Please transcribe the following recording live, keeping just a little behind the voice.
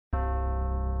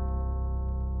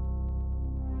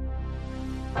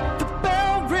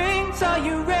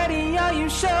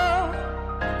show.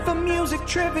 For music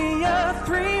trivia,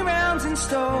 3 rounds in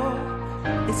store.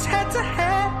 It's head to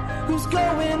head, who's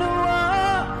going to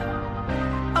war?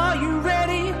 Are you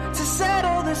ready to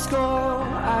settle the score?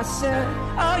 I said,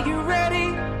 are you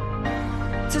ready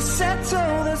to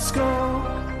settle the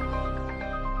score?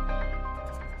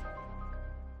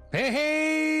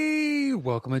 Hey,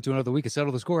 welcome into another week of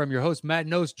Settle the Score. I'm your host, Matt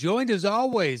Nost, joined as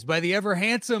always by the ever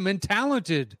handsome and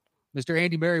talented Mr.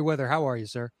 Andy Merriweather. How are you,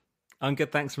 sir? I'm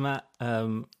good, thanks, Matt.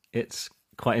 It's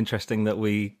quite interesting that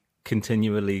we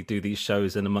continually do these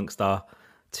shows and amongst our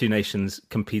two nations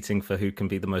competing for who can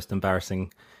be the most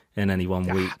embarrassing in any one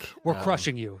week. We're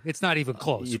crushing you. It's not even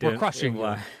close. We're crushing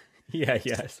you. Yeah,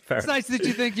 it's fair. It's nice that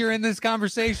you think you're in this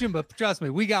conversation, but trust me,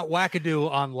 we got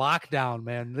wackadoo on lockdown,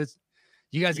 man.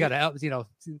 You guys got to,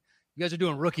 you guys are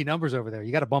doing rookie numbers over there.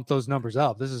 You got to bump those numbers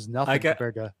up. This is nothing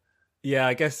compared to. Yeah,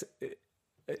 I guess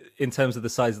in terms of the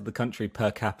size of the country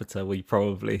per capita, we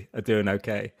probably are doing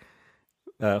okay.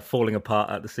 Falling apart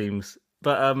at the seams.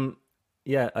 But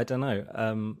yeah, I don't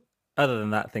know. Other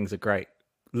than that, things are great.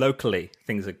 Locally,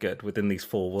 things are good within these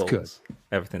 4 walls. Good.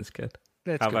 Everything's good.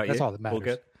 That's How good. about That's you? all that matters. All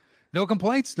good? No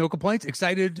complaints.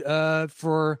 Excited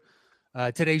for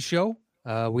today's show.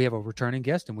 We have a returning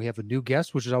guest and we have a new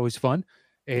guest, which is always fun.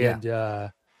 And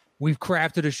we've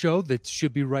crafted a show that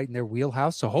should be right in their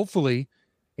wheelhouse. So hopefully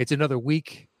it's another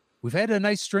week. We've had a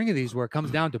nice string of these where it comes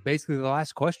down to basically the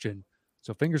last question.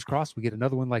 So fingers crossed we get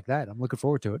another one like that. I'm looking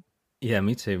forward to it. Yeah,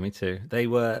 me too. They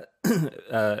were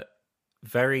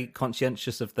very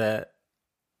conscientious of their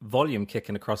volume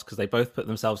kicking across because they both put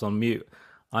themselves on mute.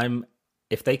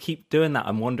 If they keep doing that,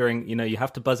 I'm wondering, you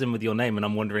have to buzz in with your name, and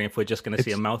I'm wondering if we're just going to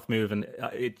see a mouth move, and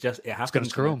it happens. It's going to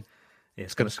screw them.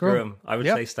 It's going to screw them. I would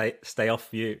say stay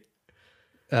off mute.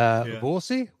 We'll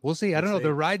see. I don't know.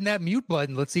 They're riding that mute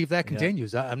button. Let's see if that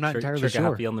continues. I'm not entirely sure.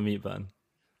 Happy on the mute button.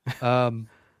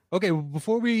 Okay,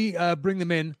 before we bring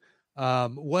them in,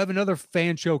 we'll have another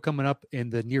fan show coming up in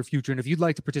the near future. And if you'd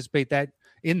like to participate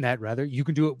in that, you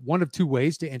can do it one of 2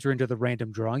 ways to enter into the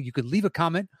random drawing. You can leave a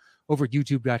comment over at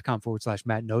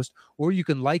youtube.com/Matt Nost, or you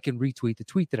can like and retweet the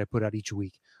tweet that I put out each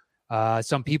week.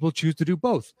 Some people choose to do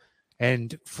both.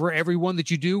 And for every one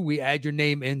that you do, we add your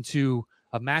name into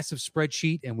a massive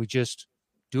spreadsheet, and we just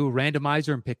do a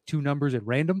randomizer and pick 2 numbers at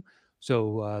random.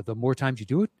 So the more times you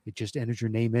do it, it just enters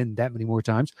your name in that many more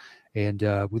times. And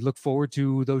we look forward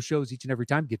to those shows each and every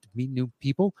time, get to meet new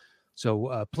people.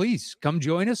 So please come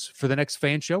join us for the next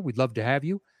fan show. We'd love to have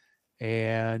you.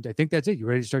 And I think that's it. You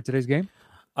ready to start today's game?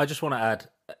 I just want to add,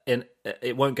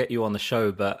 it won't get you on the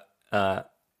show, but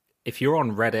if you're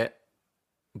on Reddit,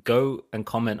 go and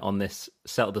comment on this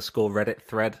Settle the Score Reddit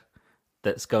thread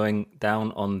that's going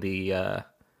down on the,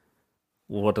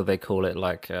 what do they call it?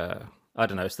 I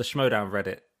don't know, it's the Schmodown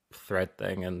Reddit thread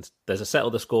thing, and there's a Settle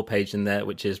the Score page in there,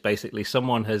 which is basically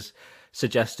someone has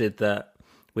suggested that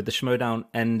with the Schmodown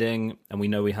ending, and we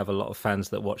know we have a lot of fans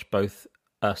that watch both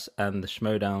us and the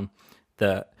Schmodown,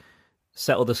 that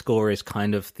Settle the Score is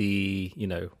kind of the,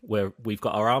 where we've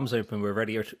got our arms open, we're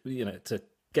ready, to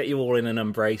get you all in an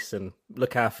embrace and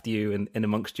look after you in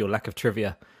amongst your lack of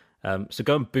trivia. So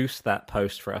go and boost that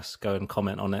post for us. Go and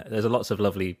comment on it. There's lots of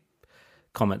lovely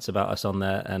comments about us on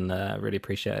there, and really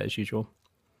appreciate it as usual.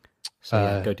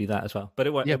 So go do that as well. But it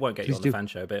won't get you on the fan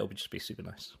show, but it'll just be super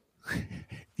nice.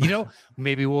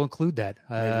 Maybe we'll include that.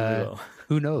 Maybe we will.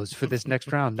 Who knows for this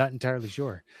next round? Not entirely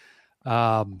sure.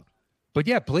 But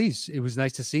yeah, please. It was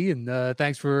nice to see, and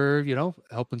thanks for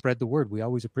helping spread the word. We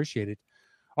always appreciate it.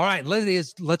 All right,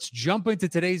 let's jump into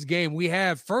today's game. We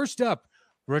have first up,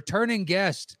 returning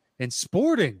guest and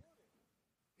sporting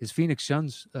his Phoenix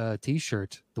Suns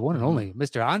T-shirt, the one and only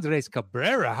Mr. Andres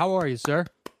Cabrera. How are you, sir?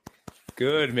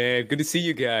 Good, man. Good to see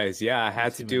you guys. Yeah, I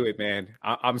had to do it, man.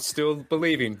 I'm still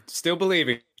believing.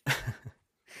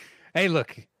 Hey,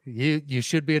 look, you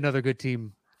should be another good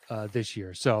team this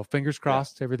year. So fingers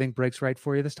crossed, everything breaks right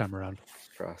for you this time around.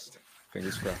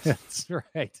 Fingers crossed. That's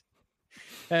right.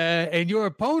 And your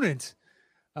opponent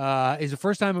is a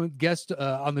first-time guest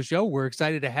on the show. We're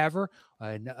excited to have her.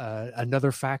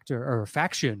 Another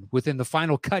faction within the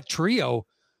Final Cut trio,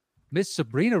 Miss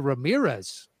Sabrina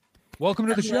Ramirez. Welcome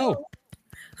to the show.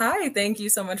 Hi, thank you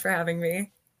so much for having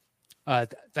me.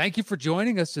 Thank you for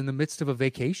joining us in the midst of a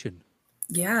vacation.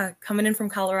 Yeah, coming in from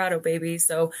Colorado, baby.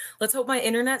 So let's hope my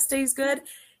internet stays good.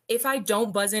 If I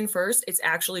don't buzz in first, it's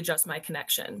actually just my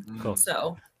connection. Cool.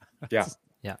 So yeah,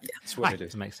 that's what it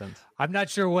is. It makes sense. I'm not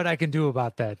sure what I can do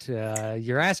about that.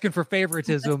 You're asking for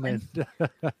favoritism, and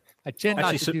I tend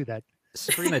not to do that.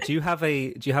 Sabrina, do you have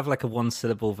like a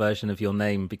 1-syllable version of your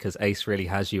name because Ace really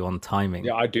has you on timing?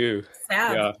 Yeah, I do.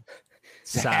 Sab. Yeah.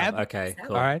 Sab. Okay,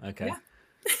 cool. All right. Okay.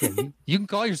 You can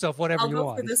call yourself whatever I'll you go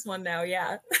want. for this one now.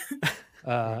 Yeah.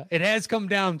 It has come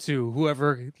down to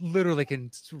whoever literally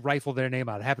can rifle their name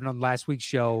out. It happened on last week's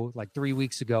show, like 3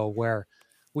 weeks ago, where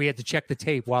we had to check the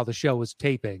tape while the show was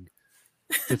taping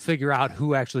to figure out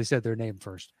who actually said their name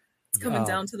first. It's coming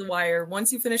down to the wire.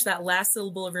 Once you finish that last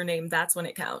syllable of your name, that's when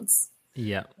it counts.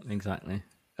 Yeah, exactly.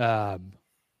 All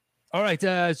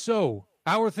right. So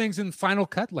how are things in Final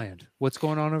Cut land? What's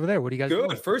going on over there? What do you guys Good.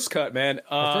 doing? First cut, man.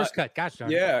 First cut. Gosh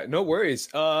darn it. Yeah, no worries.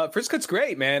 First cut's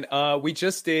great, man. We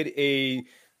just did a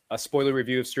spoiler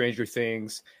review of Stranger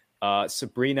Things.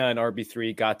 Sabrina and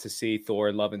RB3 got to see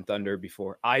Thor: Love and Thunder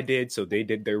before I did, so they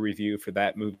did their review for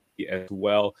that movie as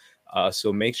well.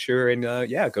 So make sure and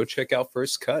go check out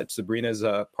First Cut. Sabrina's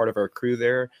part of our crew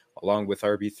there, along with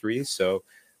RB3. So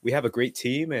we have a great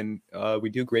team, and we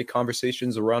do great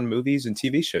conversations around movies and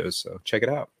TV shows. So check it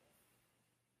out.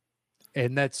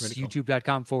 And that's Really cool.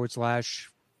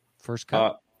 youtube.com/first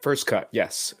cut. First Cut,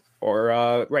 yes.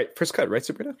 Or right, First Cut, right,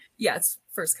 Sabrina? Yeah, it's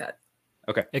First Cut.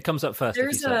 Okay. It comes up first if you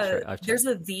There's search for it. I've there's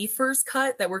checked. the First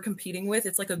Cut that we're competing with.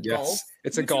 It's like a golf. Yes,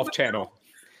 it's a golf YouTuber. channel.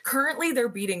 Currently, they're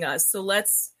beating us. So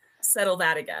let's settle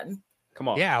that again. Come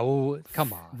on. Yeah, well,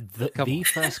 come on. Come The on.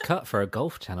 first cut for a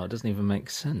golf channel, it doesn't even make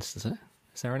sense, does it?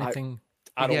 Is there anything?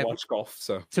 I don't Yeah, watch golf,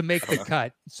 so To make the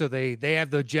cut. So they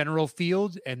have the general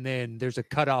field, and then there's a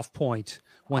cutoff point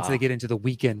once they get into the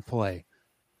weekend play.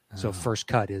 So First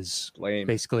Cut is lame.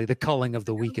 basically the culling of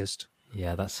the weakest.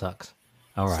 Yeah, that sucks.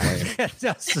 All right. That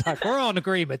does suck. We're all in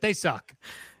agreement. They suck.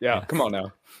 Yeah, come on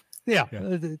now. Yeah.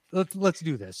 Let's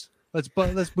do this. Let's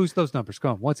boost those numbers.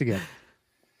 Come on, once again.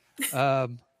 All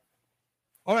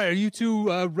right, are you two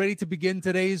ready to begin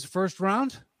today's first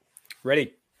round?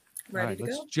 Ready? All Ready right, to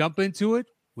let's go? jump into it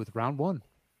with round one.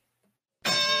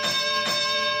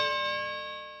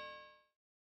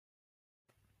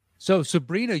 So,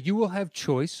 Sabrina, you will have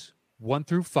choice 1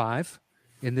 through 5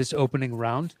 in this opening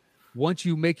round. Once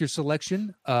you make your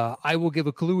selection, I will give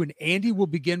a clue and Andy will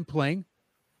begin playing.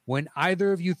 When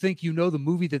either of you think you know the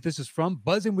movie that this is from,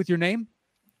 buzz in with your name.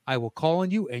 I will call on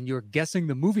you and you're guessing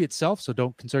the movie itself, so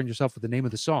don't concern yourself with the name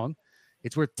of the song.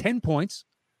 It's worth 10 points.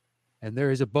 And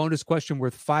there is a bonus question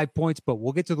worth 5 points, but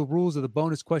we'll get to the rules of the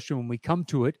bonus question when we come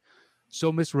to it.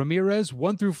 So, Miss Ramirez,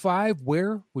 1 through 5,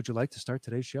 where would you like to start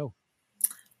today's show?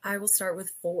 I will start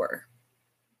with 4.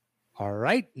 All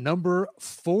right, number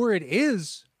 4 it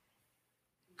is.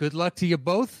 Good luck to you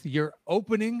both. Your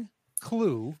opening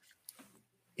clue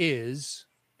is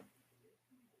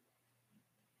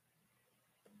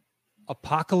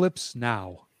Apocalypse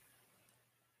Now.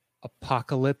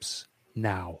 Apocalypse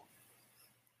Now.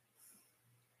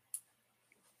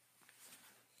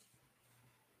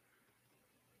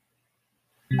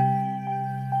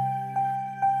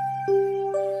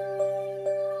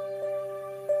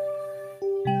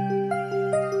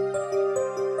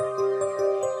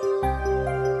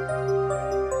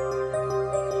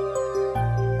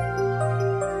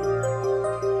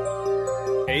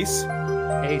 Ace?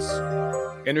 Ace.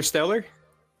 Interstellar?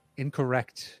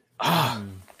 Incorrect. Ah,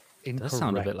 It does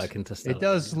sound a bit like Interstellar. It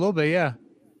does a little bit, yeah.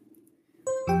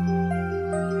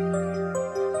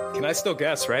 can I still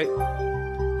guess, right?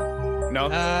 No?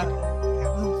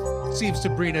 See if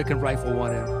Sabrina can rifle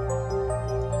one in.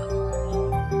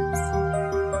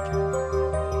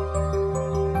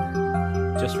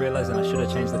 Just realizing I should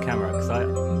have changed the camera because I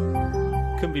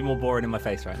couldn't be more boring in my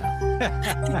face right now.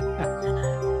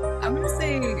 I'm going to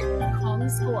say Kong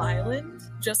Skull Island,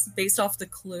 just based off the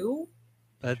clue.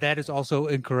 That is also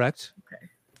incorrect. Okay.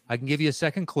 I can give you a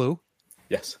second clue.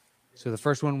 Yes. So the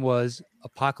first one was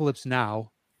Apocalypse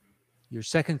Now. Your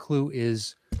second clue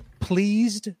is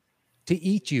pleased to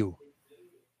eat you.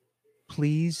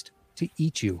 Pleased to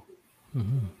eat you.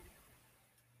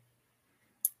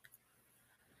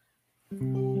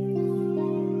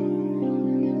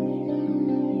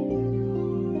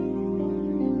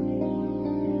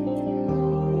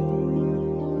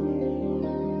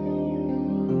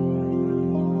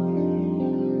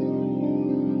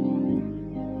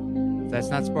 If that's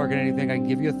not sparking anything, I can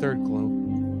give you a third clue.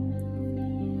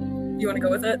 You want to go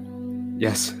with it?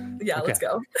 Yes. Yeah, let's Okay.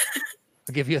 go.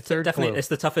 I'll give you a third Definitely, clue. it's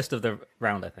the toughest of the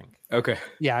round, I think. Okay.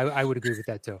 Yeah, I would agree with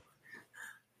that too.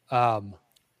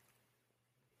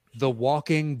 The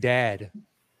Walking Dead.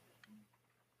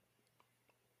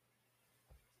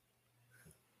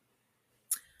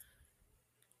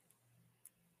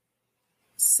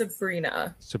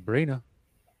 Sabrina. Sabrina.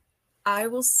 I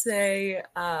will say,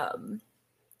 Dawn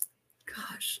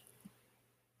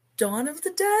of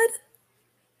the Dead?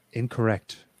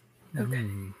 Incorrect. Okay.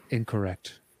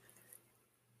 Incorrect.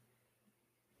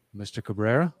 Mr.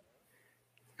 Cabrera.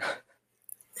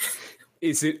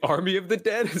 Is it Army of the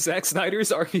Dead? Zack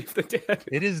Snyder's Army of the Dead?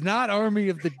 It is not Army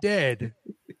of the Dead.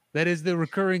 That is the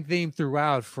recurring theme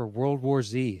throughout for World War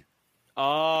Z.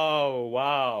 Oh,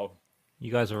 wow.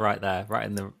 You guys are right there, right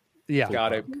in the. Yeah.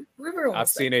 Got it. We were I've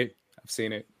almost seen there. it. I've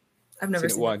seen it. I've never Seen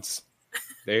it seen it. once.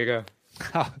 There you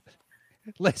go.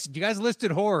 Listen, you guys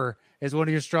listed horror as one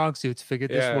of your strong suits.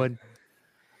 Figured Yeah. this one.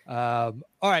 All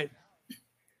right.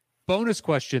 Bonus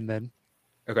question then.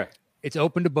 Okay. It's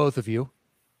open to both of you.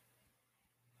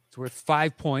 It's worth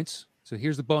 5 points. So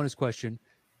here's the bonus question.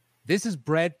 This is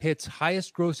Brad Pitt's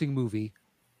highest grossing movie,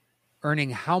 earning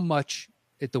how much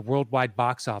at the worldwide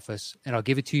box office? And I'll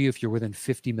give it to you if you're within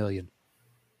 50 million.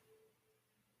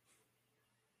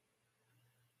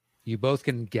 You both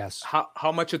can guess.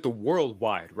 How much at the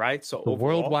worldwide, right? So The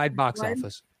overall, worldwide box Worldwide?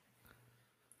 office.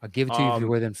 I'll give it to you if you're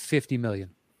within 50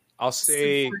 million. I'll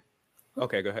say.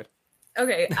 Okay, go ahead.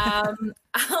 Okay.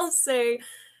 I'll say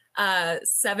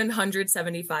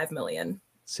 775 million.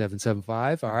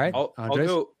 775. All right. I'll Andres?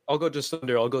 go just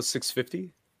under. I'll go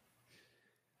 650.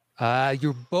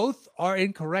 You both are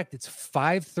incorrect. It's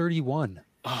 531.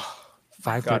 Oh,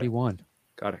 531.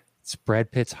 got it. It's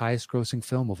Brad Pitt's highest grossing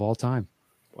film of all time.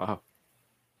 Wow.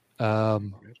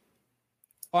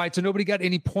 All right, so nobody got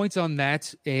any points on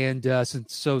that. And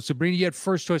so Sabrina, you had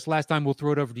first choice last time. We'll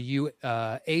throw it over to you.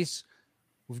 Ace,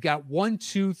 we've got 1,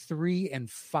 2, 3, and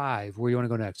 5. Where do you want to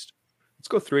go next? Let's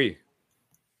go 3.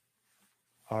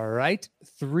 All right,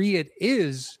 3 it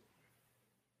is.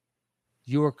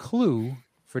 Your clue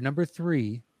for number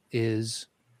 3 is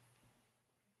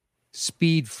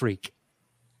Speed Freak.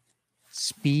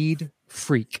 Speed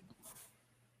Freak.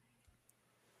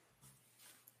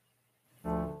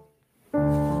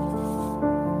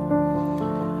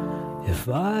 If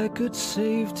I could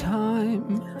save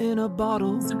time in a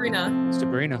bottle. Sabrina.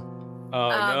 Sabrina. Oh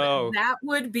no. That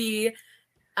would be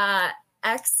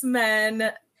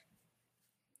X-Men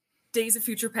Days of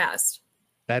Future Past.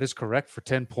 That is correct for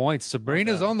 10 points.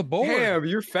 Sabrina's on the board. Damn,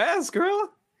 you're fast,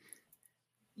 girl.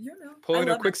 You know. Pulling I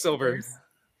a love Quicksilver.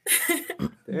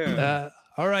 X-Men. Yeah.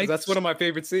 All right. That's one of my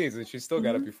favorite scenes, and she still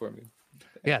got it before me.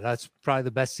 Yeah, that's probably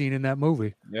the best scene in that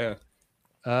movie. Yeah.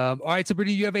 All right,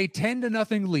 Sabrina, you have a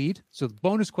 10-0 lead. So the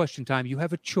bonus question time, you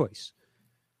have a choice.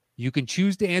 You can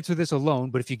choose to answer this alone,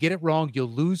 but if you get it wrong, you'll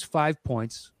lose 5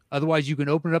 points. Otherwise, you can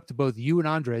open it up to both you and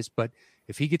Andres, but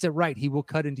if he gets it right, he will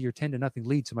cut into your 10-0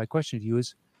 lead. So my question to you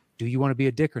is, do you want to be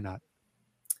a dick or not?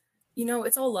 You know,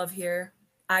 it's all love here.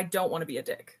 I don't want to be a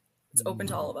dick. It's open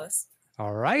to all of us.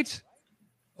 All right.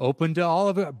 Open to all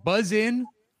of it. Buzz in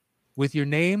with your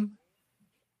name.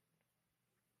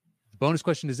 The bonus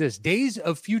question is this. Days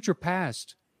of Future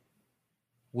Past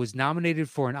was nominated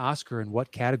for an Oscar in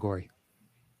what category?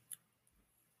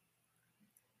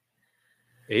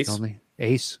 Ace. Only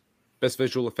Ace. Best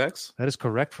visual effects. That is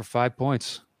correct for 5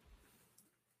 points.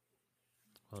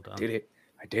 Well done. Did it.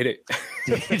 I did it.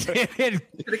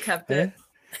 Could have kept it.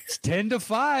 It's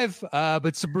 10-5.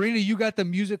 But Sabrina, you got the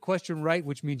music question right,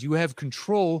 which means you have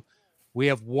control. We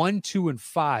have 1, 2, and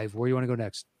 5. Where do you want to go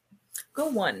next? Go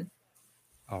 1.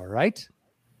 All right.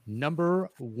 Number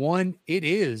 1, it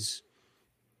is.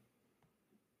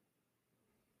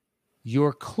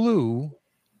 Your clue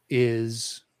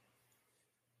is.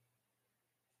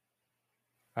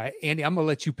 All right, Andy, I'm going to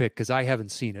let you pick because I haven't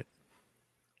seen it.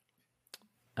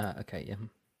 Okay, yeah.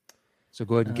 So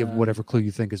go ahead and give whatever clue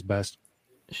you think is best.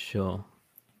 Sure.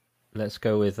 Let's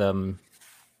go with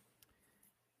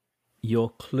your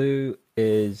clue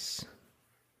is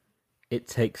it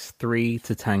takes 3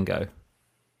 to tango.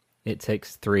 It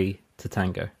takes 3 to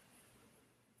tango.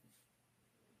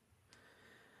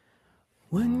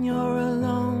 When you're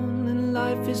alone and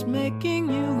life is making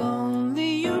you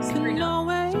lonely, you can Sabrina.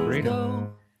 always Sabrina. go.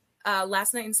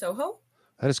 Last Night in Soho.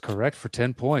 That is correct for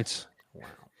 10 points.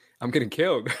 I'm getting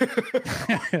killed.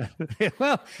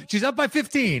 Well, she's up by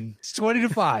 15. It's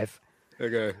 20-5.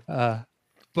 Okay.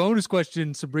 Bonus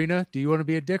question, Sabrina. Do you want to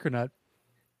be a dick or not?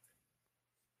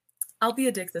 I'll be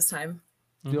a dick this time.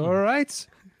 All right.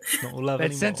 Not all love That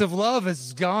anymore. sense of love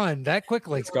is gone that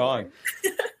quickly. It's gone.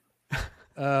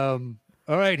 All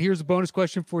right. Here's a bonus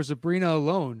question for Sabrina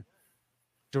alone.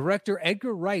 Director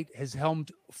Edgar Wright has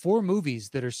helmed 4 movies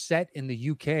that are set in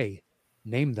the UK.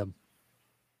 Name them.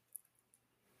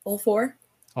 All 4.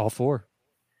 All 4.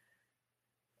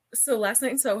 So Last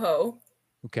Night in Soho.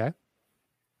 Okay.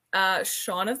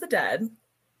 Shaun of the Dead.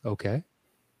 Okay.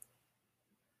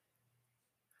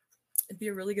 It'd be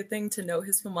a really good thing to know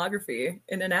his filmography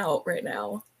in and out right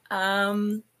now.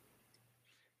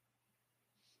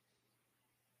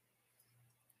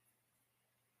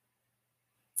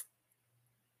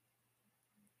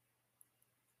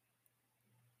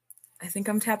 I think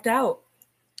I'm tapped out.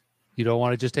 You don't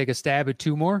want to just take a stab at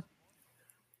two more?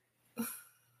 I'm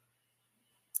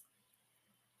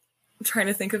trying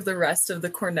to think of the rest of the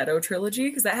Cornetto trilogy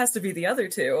because that has to be the other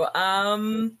two.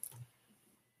 I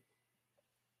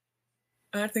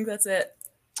think that's it.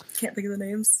 Can't think of the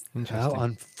names. Well,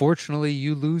 unfortunately,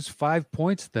 you lose 5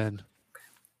 points then.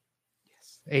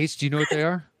 Ace, do you know what they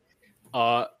are?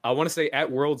 I want to say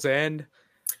At World's End,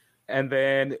 and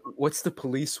then what's the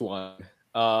police one?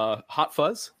 Hot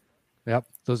Fuzz. Yep,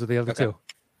 those are the other two.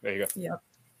 There you go. Yep.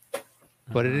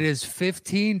 But it is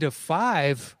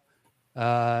 15-5.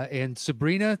 And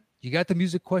Sabrina, you got the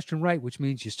music question right, which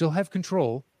means you still have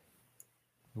control.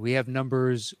 We have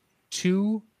numbers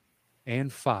 2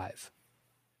 and 5.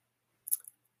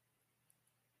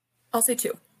 I'll say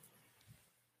 2.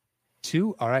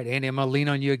 2. All right, Andy, I'm going to lean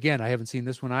on you again. I haven't seen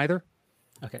this one either.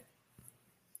 Okay.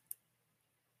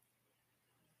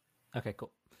 Okay,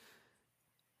 cool.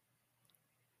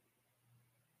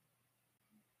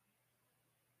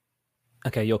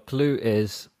 Okay, your clue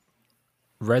is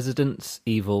Resident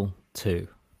Evil 2.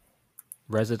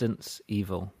 Resident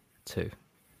Evil 2.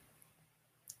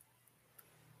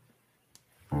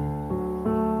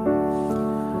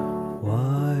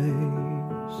 Wise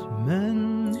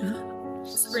men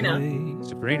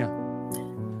Sabrina.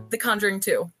 The Conjuring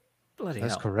 2. Bloody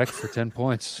That's hell. correct for 10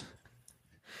 points.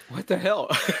 What the hell?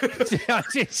 Yeah,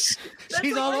 she's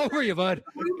all over you, bud.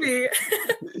 Movie.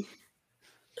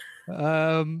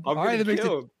 I'm all right, that makes it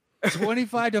killed.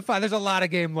 25-5. There's a lot of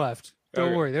game left. Don't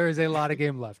Okay. worry, there is a lot of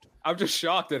game left. I'm just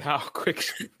shocked at how quick.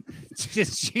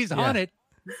 She's on it.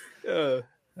 Yeah.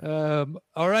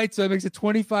 All right, so it makes it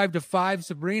 25-5.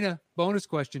 Sabrina, bonus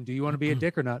question: do you want to be a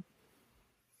dick or not?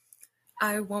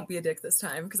 I won't be a dick this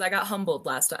time because I got humbled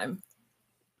last time.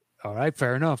 All right,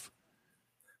 fair enough.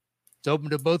 It's open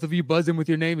to both of you. Buzz in with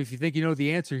your name if you think you know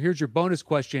the answer. Here's your bonus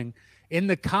question: in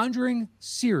the Conjuring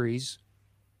series,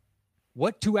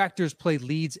 what two actors play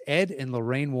leads Ed and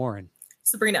Lorraine Warren?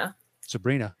 Sabrina.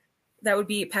 Sabrina. That would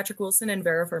be Patrick Wilson and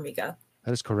Vera Farmiga.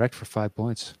 That is correct for 5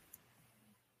 points.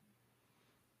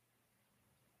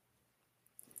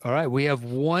 All right, we have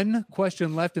one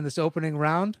question left in this opening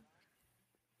round.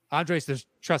 Andres,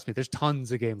 trust me, there's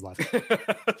tons of game left.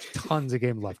 Tons of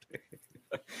game left.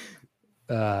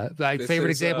 My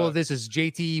favorite example of this is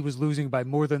JT was losing by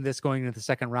more than this going into the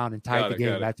second round and tied the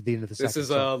game after the end of the second. This is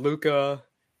Luca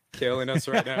killing us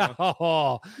right now.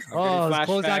 let's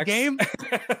close that game.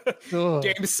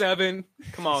 Game 7.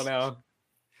 Come on now.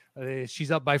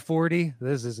 She's up by 40.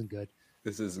 This isn't good.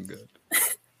 This isn't good.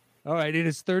 All right, it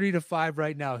is 30-5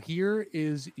 right now. Here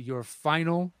is your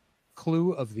final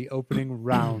clue of the opening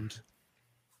round.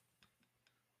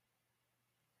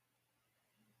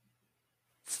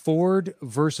 Ford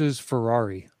versus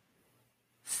Ferrari.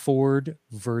 Ford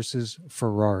versus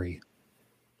Ferrari.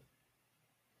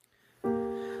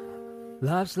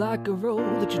 Life's like a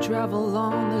road that you travel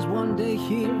on. There's one day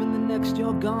here and the next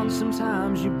you're gone.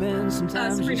 Sometimes you bend,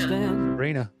 sometimes you Sabrina. stand.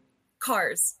 Sabrina,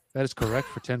 Cars. that is correct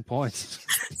for 10 points.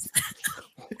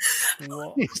 I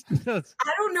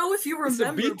don't know if you It's a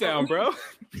remember. beatdown, bro.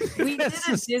 We did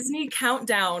a Disney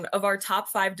countdown of our top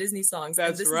 5 Disney songs.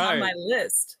 That's and this right. is on my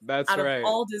list. That's out right. of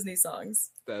all Disney songs.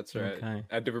 That's right. Okay.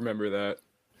 I do remember that.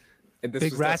 And this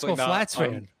Big was Rascal definitely not Flatts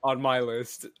fan. on my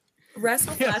list.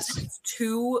 Rascal Yes. Flatts has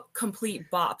 2 complete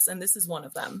bops, and this is one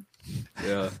of them.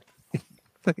 Yeah.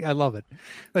 I love it.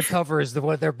 The cover is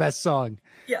their best song.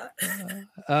 Yeah.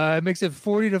 It makes it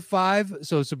 40-5.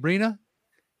 So Sabrina,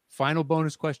 final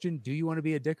bonus question: do you want to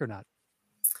be a dick or not?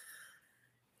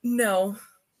 No.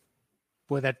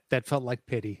 Boy, that felt like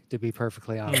pity, to be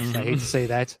perfectly honest. I hate to say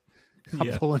that. I'm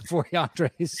Yeah. pulling for you,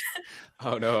 Andres.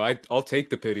 Oh no, I'll take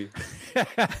the pity.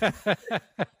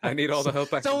 I need all the help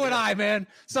I can So would get. I, man.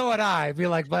 So would I. Be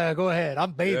like, go ahead.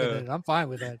 I'm bathing Yeah. in it. I'm fine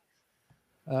with that.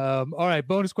 All right,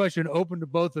 bonus question open to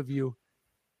both of you.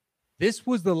 This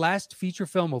was the last feature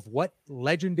film of what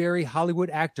legendary Hollywood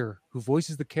actor who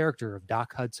voices the character of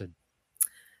Doc Hudson?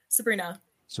 Sabrina.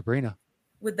 Sabrina.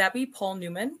 Would that be Paul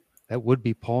Newman? That would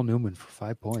be Paul Newman for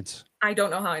 5 points. I don't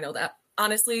know how I know that.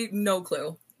 Honestly, no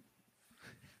clue.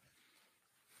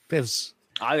 It was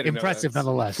I didn't know impressive that.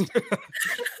 nonetheless.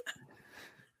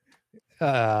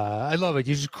 I love it.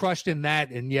 You just crushed in that,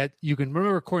 and yet you can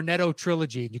remember Cornetto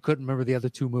trilogy, and you couldn't remember the other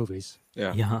 2 movies.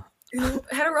 Yeah. Yeah. You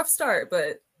had a rough start,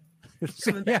 but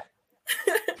So, yeah,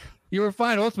 you were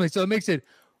fine ultimately. So it makes it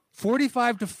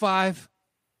 45-5.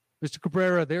 Mr.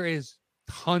 Cabrera, there is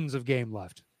tons of game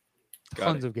left. Got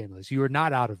Tons it. of game left. You are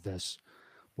not out of this,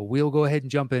 but we'll go ahead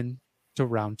and jump in to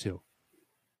round 2.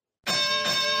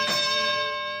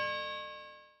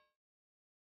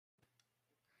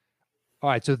 All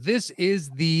right, so this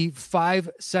is the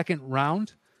 5-second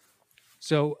round.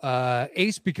 So,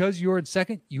 Ace, because you're in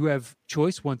second, you have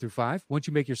choice 1 through 5. Once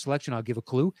you make your selection, I'll give a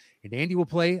clue, and Andy will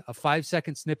play a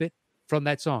 5-second snippet from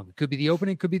that song. It could be the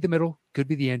opening, could be the middle, could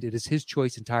be the end. It is his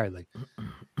choice entirely.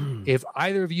 If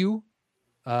either of you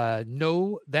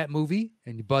know that movie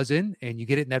and you buzz in and you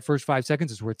get it in that first 5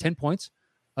 seconds, it's worth 10 points.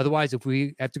 Otherwise, if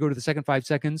we have to go to the second 5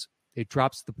 seconds, it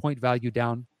drops the point value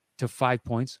down to 5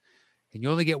 points. And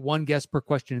you only get one guess per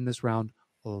question in this round.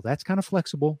 Well, that's kind of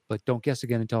flexible, but don't guess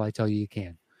again until I tell you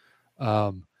can.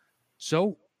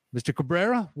 So, Mr.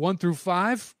 Cabrera, 1 through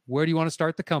 5, where do you want to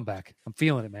start the comeback? I'm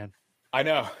feeling it, man. I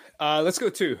know. Let's go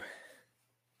 2.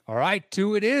 All right,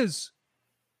 2 it is.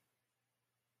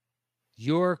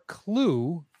 Your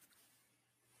clue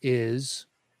is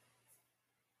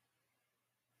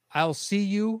I'll see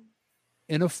you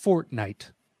in a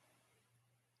fortnight.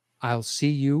 I'll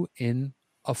see you in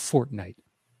a fortnight.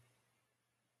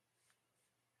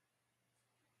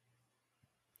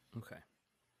 Okay.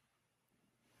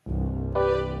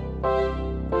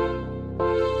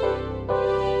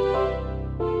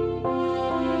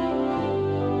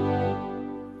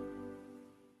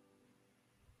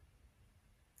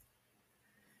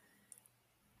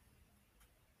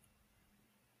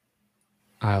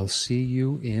 I'll see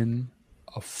you in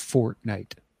a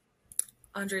fortnight.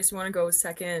 Andres, you want to go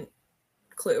second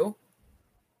clue?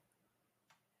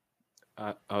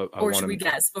 Or should we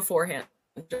guess beforehand?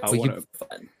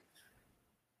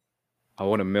 I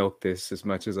want to milk this as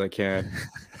much as I can.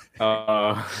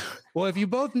 Well, if you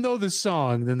both know the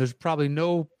song, then there's probably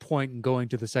no point in going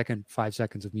to the second 5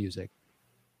 seconds of music.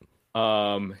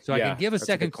 So I can give a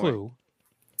second clue.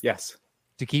 Yes.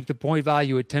 To keep the point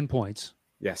value at 10 points.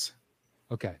 Yes.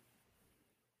 Okay.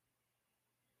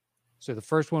 So the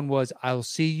first one was, I'll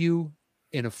see you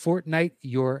in a fortnight.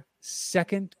 Your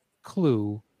second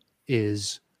clue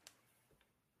is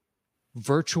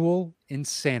virtual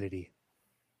insanity.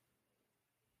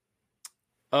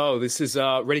 Oh, this is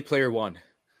Ready Player One.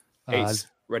 Ace,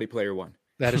 Ready Player One.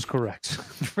 That is correct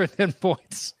for 10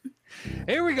 points.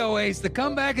 Here we go, Ace. The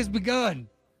comeback has begun.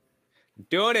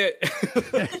 Doing it.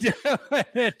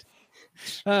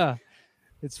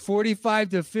 It's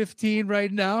 45-15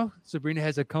 right now. Sabrina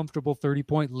has a comfortable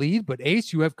 30-point lead, but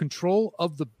Ace, you have control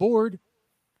of the board.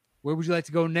 Where would you like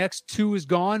to go next? 2 is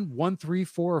gone. 1, 3,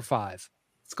 4, or 5?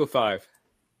 Let's go 5.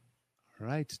 All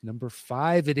right, number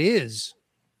 5 it is.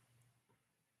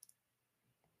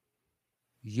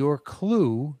 Your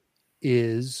clue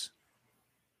is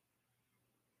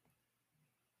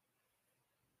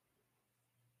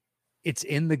it's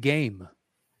in the game.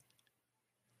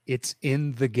 It's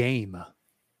in the game.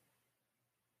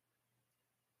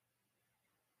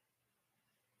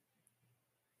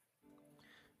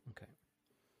 Okay.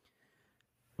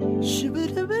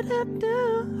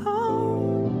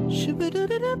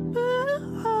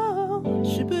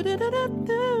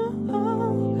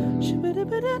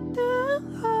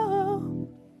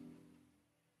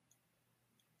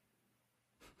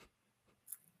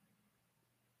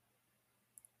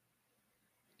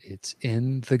 It's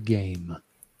in the game.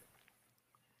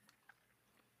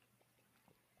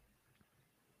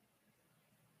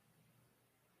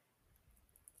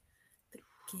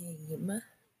 Game.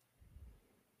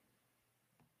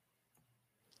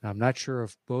 I'm not sure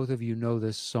if both of you know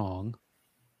this song.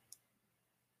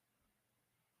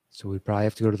 So we probably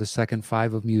have to go to the second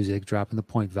 5 of music, dropping the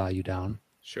point value down.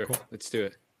 Sure. Let's do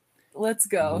it. Let's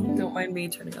go. Don't mind me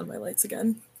turning on my lights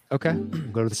again. Okay.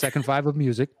 Go to the second 5 of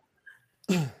music.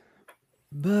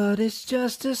 But it's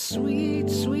just a sweet,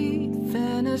 sweet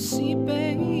fantasy,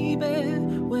 baby.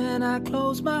 When I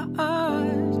close my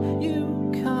eyes,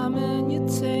 you come and you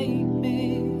take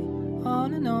me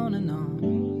on and on and on.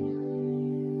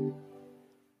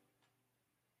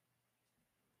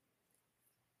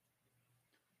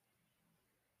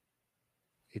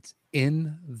 It's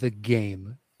in the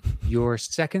game. Your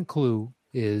second clue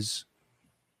is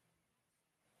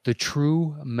The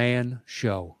True Man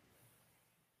Show.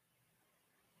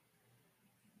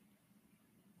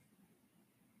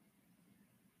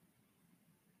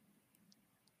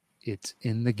 It's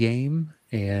in the game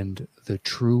and The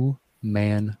True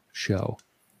Man Show.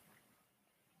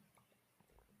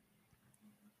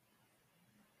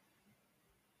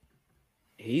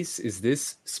 Ace, is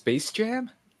this Space Jam?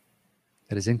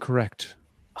 That is incorrect.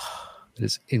 That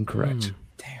is incorrect.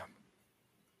 Damn.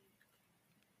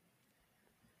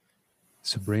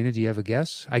 Sabrina, do you have a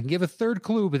guess? I can give a third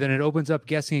clue, but then it opens up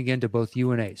guessing again to both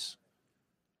you and Ace.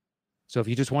 So if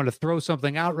you just want to throw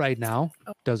something out right now,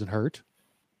 doesn't hurt.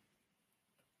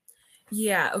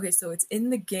 Yeah, okay, so it's in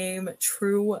the game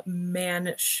True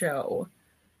Man Show.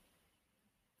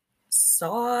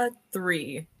 Saw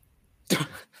 3.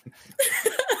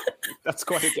 That's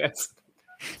quite a guess.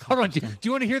 Hold on. Do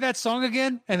you want to hear that song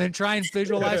again and then try and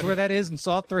visualize where that is in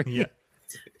Saw 3? Yeah.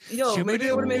 Yo, maybe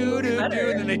it would have made it And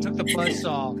better. then they took the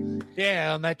buzzsaw.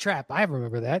 Yeah, on that trap. I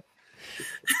remember that.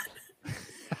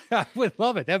 I would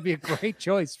love it. That'd be a great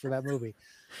choice for that movie.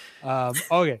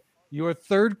 Okay. Your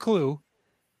third clue,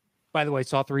 by the way,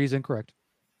 Saw 3 is incorrect.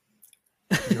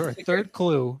 Your third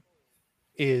clue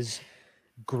is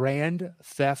Grand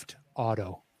Theft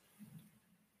Auto.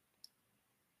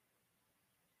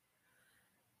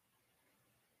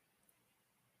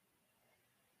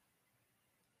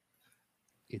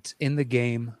 It's in the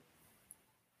game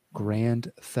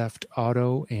Grand Theft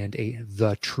Auto and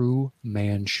The True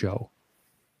Man Show.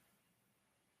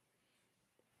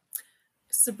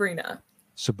 Sabrina.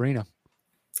 Sabrina.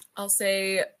 I'll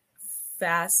say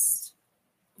Fast.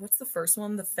 What's the first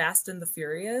one? The Fast and the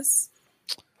Furious.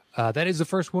 That is the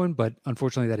first one, but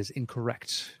unfortunately that is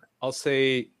incorrect. I'll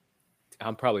say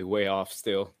I'm probably way off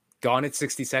still. Gone at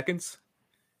 60 Seconds?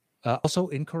 Also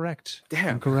incorrect.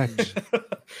 Damn. Incorrect.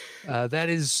 That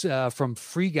is from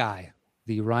Free Guy,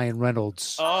 the Ryan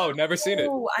Reynolds. Oh, never seen it.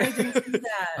 Oh, I didn't see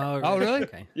that. Oh, really?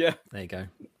 Okay. Yeah. There you go.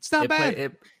 It's not bad.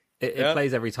 It Yeah.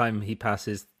 plays every time he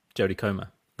passes Jodie Comer.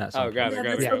 That's Oh, got it, Yeah, got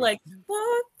that's it. the, like,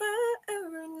 walk by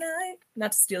every night.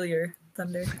 Not to steal your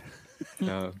thunder.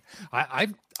 No.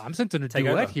 I'm sensing a Take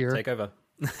duet over. here. Take over.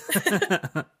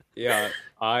 Yeah,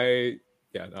 I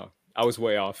was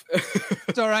way off.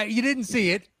 It's all right. You didn't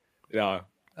see it. No.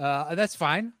 That's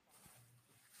fine.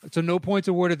 So no points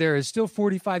awarded there. Is still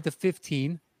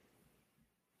 45-15.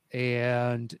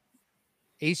 And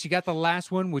Ace, you got the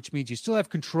last one, which means you still have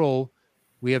control.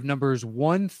 We have numbers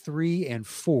 1, 3, and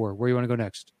 4. Where do you want to go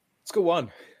next? Let's go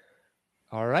 1.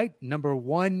 All right. Number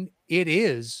 1, it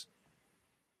is.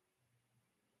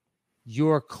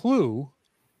 Your clue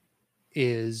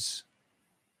is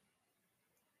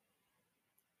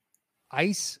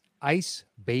Ice Ice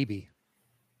Baby.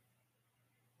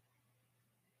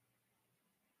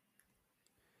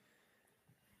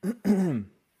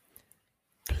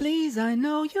 Please, I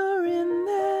know you're in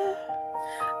there.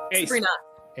 Ace. Sabrina.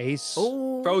 Ace.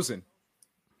 Oh, Frozen.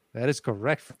 That is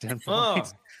correct for 10 Oh,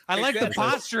 points. I take like the that.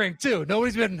 posturing too.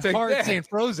 Nobody's been Take hard that. saying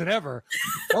Frozen ever.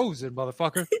 Frozen,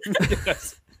 motherfucker.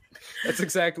 Yes. That's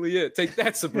exactly it. Take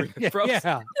that, Sabrina. Yeah, Frozen.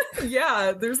 yeah.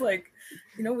 Yeah, there's like,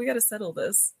 we got to settle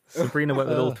this. Sabrina went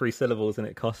with all 3 syllables and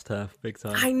it cost her big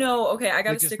time. I know. Okay, I got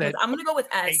to Which is stick with. that- I'm gonna go with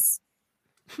S.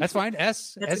 That's fine.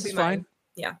 S. That S should is be mine. fine.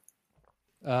 Yeah.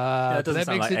 Yeah, that doesn't that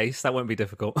sound makes like it. Ace. That won't be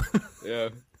difficult. Yeah.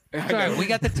 It's all right. We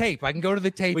got the tape. I can go to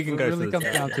the tape. We can when go it really for the comes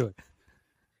tape. down to it.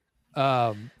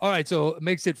 All right. So it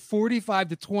makes it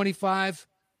 45-25.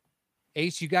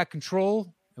 Ace, you got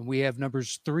control, and we have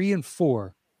numbers 3 and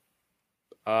 4.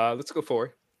 Let's go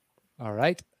 4. All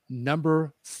right.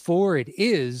 Number 4, it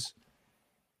is.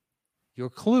 Your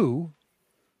clue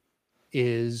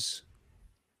is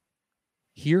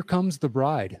Here Comes the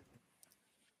Bride.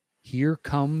 Here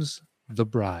Comes the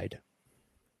Bride.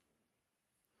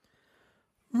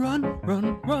 Run,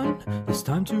 run, run. It's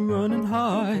time to run and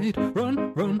hide.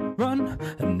 Run, run, run.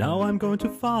 And now I'm going to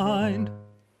find.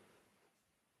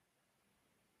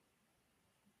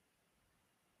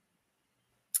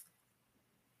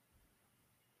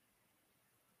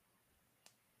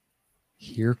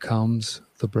 Here Comes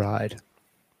the Bride.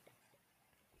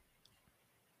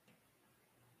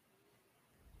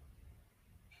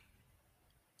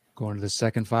 Going to the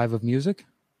second 5 of music.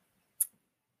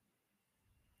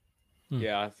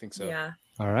 Yeah, I think so. Yeah.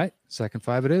 All right. Second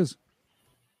 5 it is.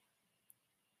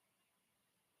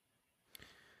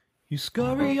 You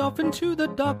scurry off into the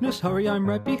darkness. Hurry, I'm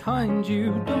right behind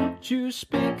you. Don't you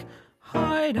speak.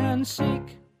 Hide and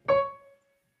seek.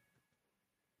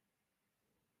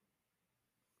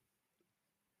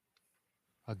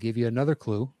 I'll give you another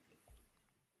clue.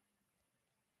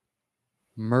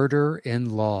 Murder in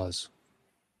Laws.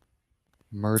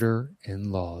 Murder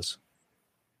in Laws.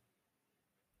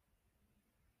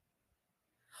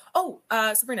 Oh,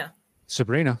 Sabrina.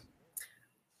 Sabrina,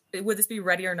 Would this be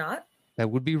Ready or Not? that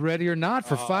would be Ready or Not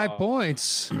for 5 Oh.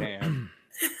 points. Damn.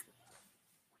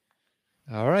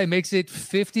 All right, makes it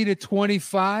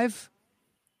 50-25.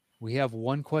 We have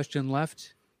one question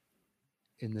left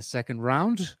in the second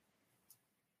round.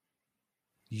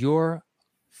 Your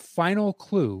final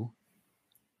clue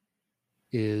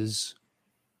is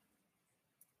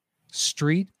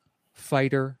Street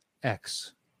Fighter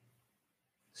X.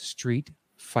 Street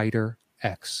Fighter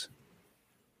X.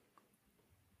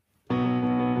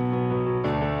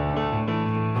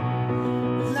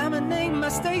 Laminate my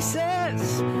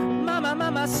stasis.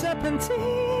 Mama,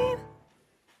 serpentine.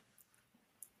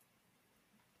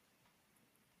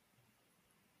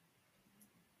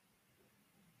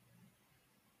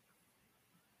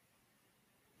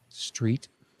 Street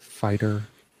Fighter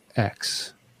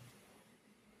X.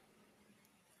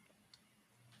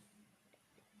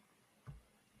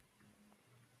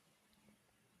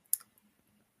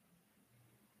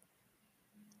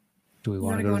 Do we You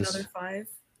want to go go to another this 5?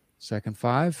 second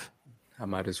 5? I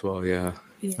might as well, yeah.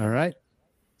 Yeah. All right.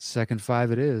 Second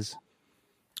 5 it is.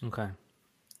 Okay.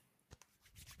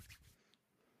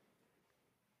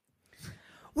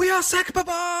 We are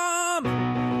Sakababam!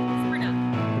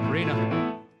 Sabrina.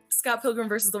 Sabrina. Scott Pilgrim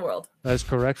versus the World. That's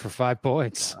correct for 5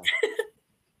 points.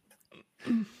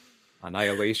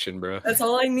 Annihilation, bro. That's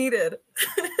all I needed.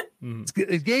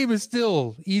 The game is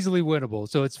still easily winnable.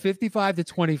 So it's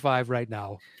 55-25 right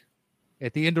now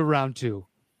at the end of round 2.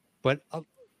 But a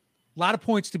lot of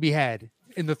points to be had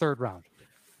in the third round.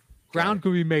 Ground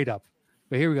could be made up.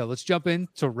 But here we go. Let's jump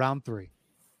into round 3.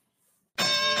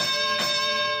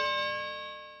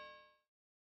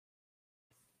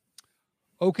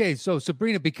 Okay, so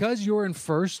Sabrina, because you're in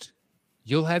first,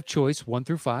 you'll have choice 1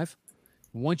 through 5.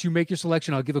 Once you make your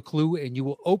selection, I'll give a clue, and you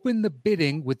will open the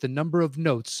bidding with the number of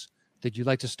notes that you'd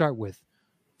like to start with.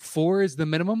 4 is the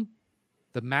minimum.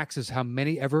 The max is how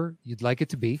many ever you'd like it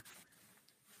to be.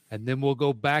 And then we'll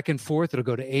go back and forth. It'll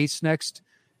go to ace next,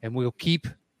 and we'll keep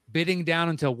bidding down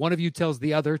until one of you tells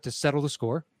the other to settle the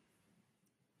score.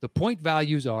 The point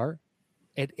values are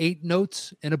at 8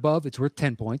 notes and above, it's worth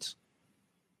 10 points.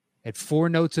 At 4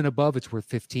 notes and above, it's worth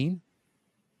 15.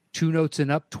 2 notes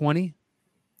and up, 20.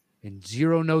 And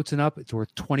 0 notes and up, it's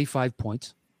worth 25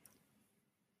 points.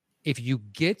 If you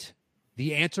get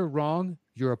the answer wrong,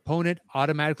 your opponent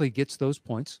automatically gets those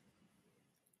points.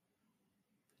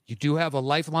 You do have a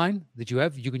lifeline that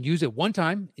you can use it one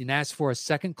time and ask for a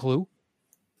second clue.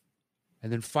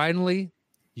 And then finally,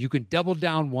 you can double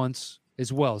down once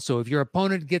as well. So if your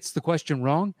opponent gets the question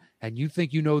wrong and you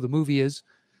think you know the movie is,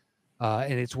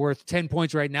 and it's worth 10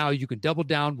 points right now, you can double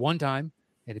down one time.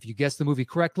 And if you guess the movie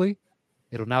correctly,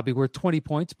 it'll now be worth 20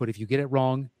 points. But if you get it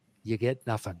wrong, you get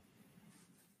nothing.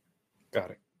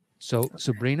 Got it. So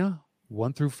Sabrina,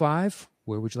 1 through 5,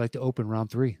 where would you like to open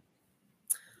round 3?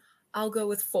 I'll go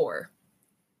with 4.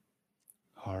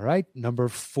 All right. Number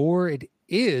 4, it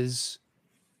is.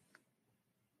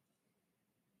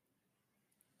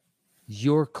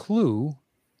 Your clue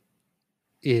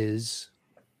is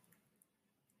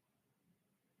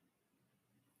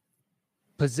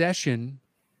possession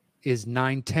is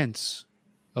 9/10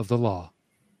 of the law.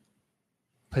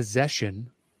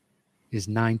 Possession is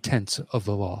 9/10 of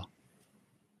the law.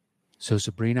 So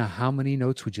Sabrina, how many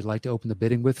notes would you like to open the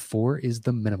bidding with? 4 is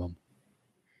the minimum.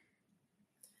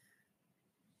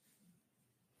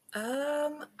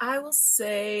 I will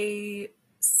say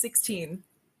 16.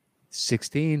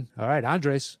 16. All right,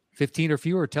 Andres, 15 or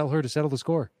fewer, tell her to settle the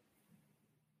score.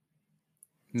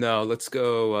 No, let's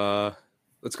go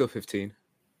 15.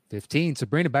 15.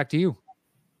 Sabrina, back to you.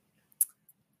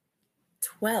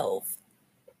 12.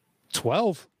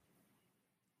 12.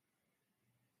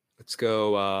 Let's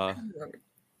go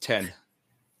 10.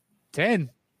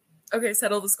 10. Okay,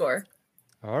 settle the score.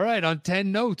 All right, on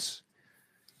 10 notes.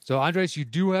 So, Andres, you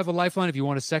do have a lifeline if you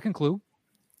want a second clue.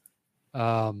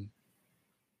 But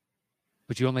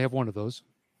you only have one of those.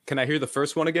 Can I hear the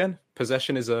first one again?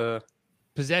 Possession is a...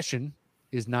 Possession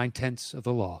is 9/10 of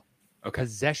the law. Okay.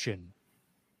 Possession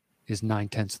is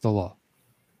 9/10 of the law.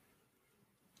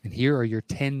 And here are your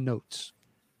 10 notes.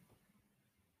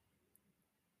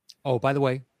 Oh, by the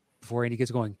way, before Andy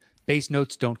gets going, base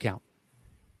notes don't count.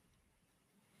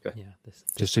 Yeah.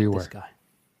 Just so you're this aware. guy.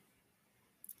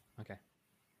 Okay.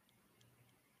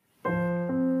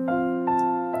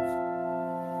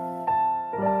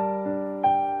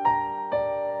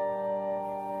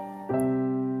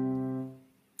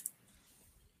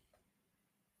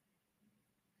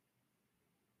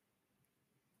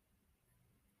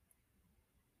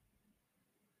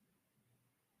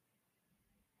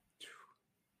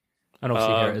 And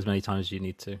obviously hear it as many times as you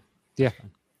need to. Yeah.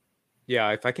 Yeah,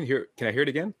 if I can hear... Can I hear it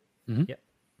again? Mm-hmm. Yep.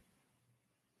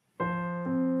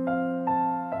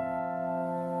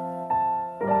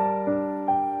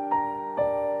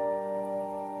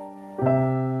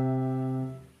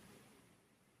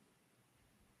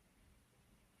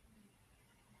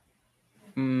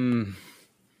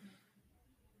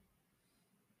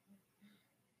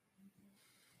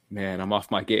 Man, I'm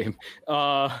off my game.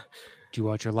 Do you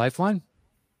want your lifeline?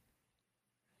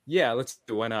 Yeah, let's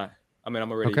do. Why not? I mean,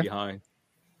 I'm already Okay. behind.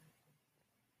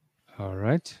 All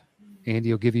right.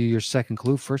 Andy will give you your second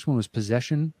clue. First one was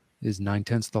possession is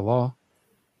 9/10 of the law.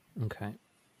 Okay.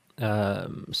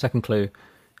 Second clue.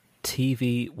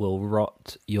 TV will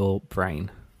rot your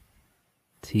brain.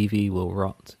 TV will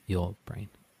rot your brain.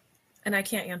 And I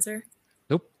can't answer.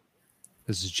 Nope.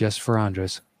 This is just for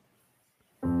Andres.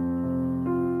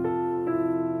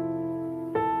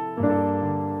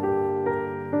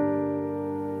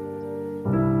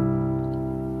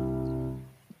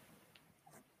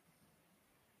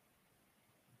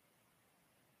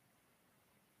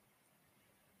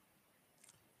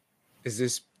 Is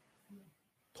this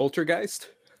Poltergeist?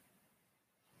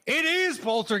 It is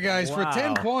Poltergeist for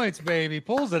 10 Wow. points, baby.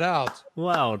 Pulls it out.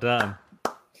 Well done.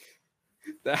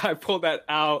 I pulled that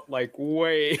out like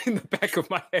way in the back of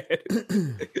my head.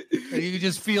 And you can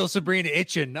just feel Sabrina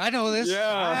itching. I know this.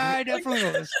 Yeah. I definitely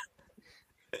know this.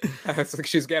 It's like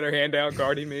she's got her hand out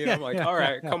guarding me. And I'm like, all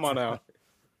right, come on out.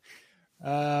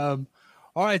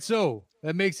 All right, so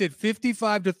that makes it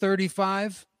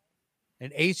 55-35.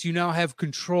 And Ace, you now have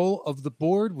control of the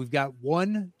board. We've got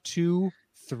 1, 2,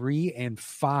 3, and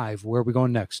 5. Where are we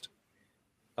going next?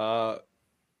 2.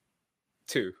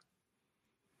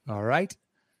 All right.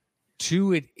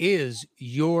 2 it is.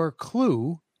 Your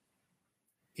clue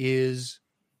is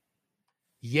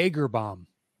Jaeger bomb.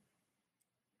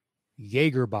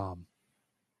 Jaeger bomb.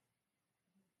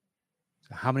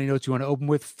 So how many notes you want to open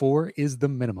with? 4 is the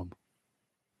minimum.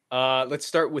 Let's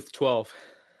start with 12.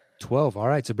 12. All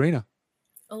right, Sabrina.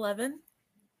 11.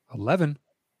 11.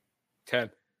 10.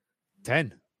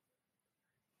 10.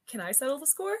 Can I settle the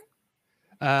score?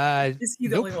 Is he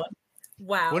the Nope. only one?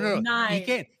 Wow. Well, no, 9. he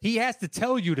can't. He has to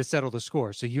tell you to settle the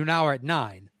score. So you now are at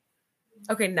 9.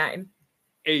 Okay, 9.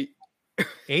 8.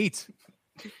 8.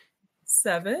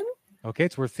 7. Okay,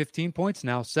 it's worth 15 points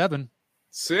now. 7.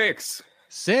 6.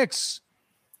 6.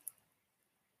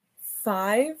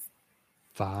 5.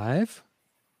 5.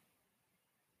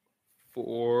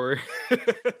 4.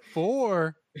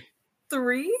 4.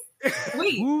 3.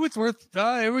 Wait. Ooh, it's worth.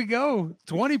 Here we go.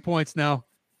 20 points now.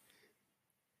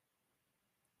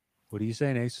 What are you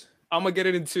saying, Ace? I'm going to get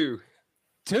it in 2.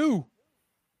 2.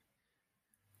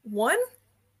 1.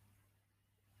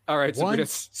 All right, so One. we're going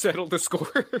to settle the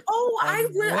score. Oh, I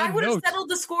On would have one note. settled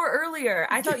the score earlier.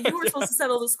 I thought you were supposed to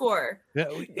settle the score.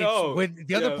 No, When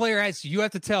the other yeah. player has, you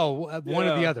have to tell one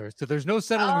of the Yeah. others. So there's no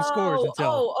settling the scores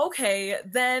until. Oh, okay.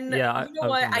 Then Yeah, you know I'm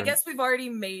what? I wondering. guess we've already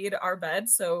made our bed,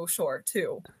 so sure,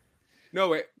 2. No,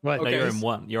 wait. What? No, Okay. you're in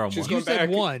 1. You're on She's 1. You going said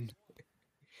back. 1,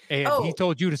 and Oh. he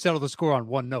told you to settle the score on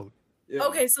 1 note. Yeah.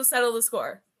 Okay, so settle the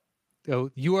score.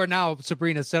 So you are now,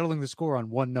 Sabrina, settling the score on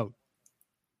 1 note.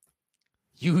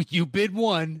 You bid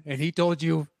 1, and he told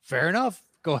you, fair enough.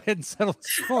 Go ahead and settle the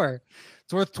score.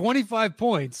 It's worth 25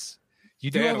 points. You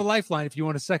do have a Damn. lifeline if you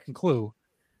want a second clue.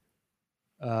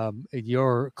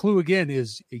 Your clue again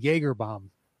is Jaeger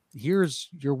bomb. Here's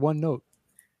your 1 note.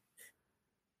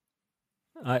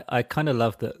 I kind of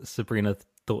love that Sabrina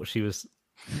thought she was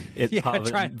Yeah, part of a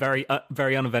trying-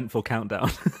 very uneventful countdown.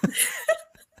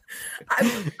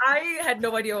 I had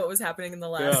no idea what was happening in the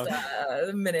last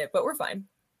minute, but we're fine.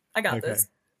 I got Okay. this.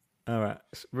 All right.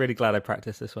 Really glad I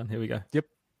practiced this one. Here we go. Yep.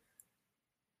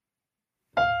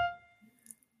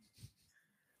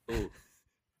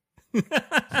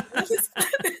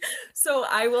 So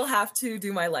I will have to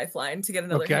do my lifeline to get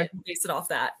another Okay. hit and base it off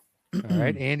that. All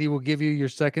right. Andy will give you your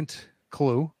second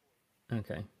clue.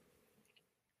 Okay.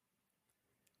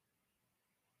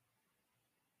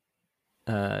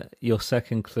 Your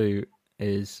second clue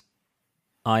is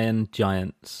Iron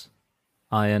Giants.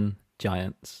 Iron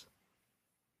Giants.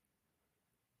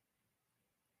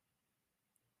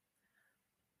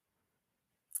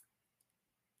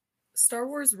 Star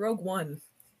Wars Rogue One.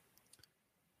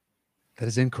 That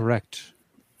is incorrect.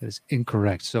 That is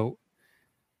incorrect. So,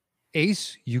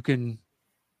 Ace, you can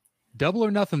double or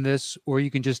nothing this, or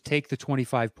you can just take the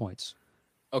 25 points.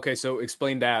 Okay, so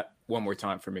explain that one more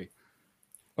time for me.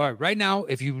 All right. Right now,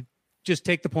 if you just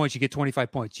take the points, you get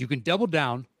 25 points. You can double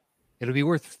down. It'll be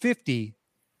worth 50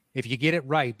 if you get it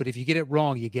right. But if you get it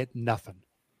wrong, you get nothing.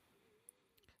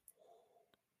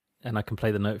 And I can play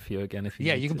the note for you again if you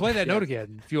Yeah, need you can to. play that note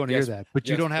again if you want to Yes. hear that. But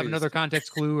you Yes, don't have please. another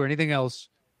context clue or anything else.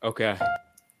 Okay.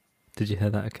 Did you hear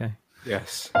that? Okay.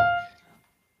 Yes.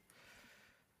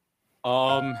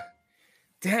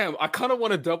 Damn, I kind of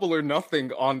want to double or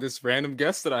nothing on this random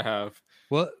guess that I have.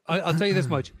 Well, I'll tell you this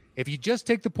much. If you just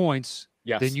take the points,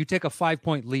 Yes. then you take a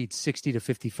 5-point lead,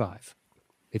 60-55.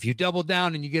 If you double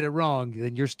down and you get it wrong,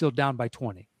 then you're still down by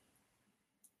 20.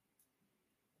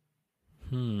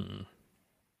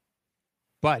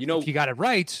 But You know- if you got it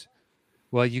right,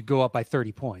 well, you go up by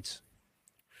 30 points.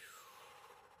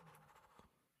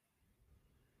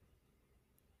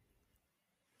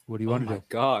 What do you Oh want to my do?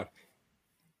 god.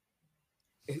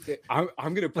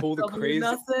 I'm gonna pull the Double or crazy.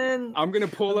 nothing. I'm gonna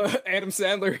pull a Adam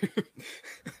Sandler.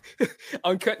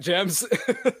 Uncut Gems.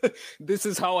 This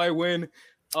is how I win.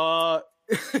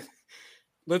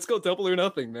 Let's go double or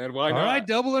nothing, man. Why All not? right,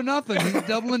 double or nothing. He's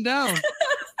doubling down.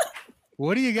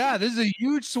 What do you got? This is a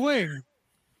huge swing.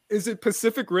 Is it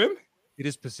Pacific Rim? It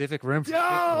is Pacific Rim.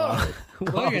 Yeah!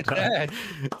 Look at that.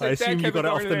 I assume you got it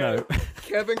off the note.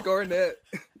 Kevin Garnett.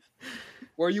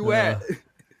 Where you at?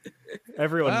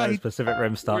 Everyone knows Pacific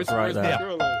Rim starts right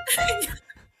there.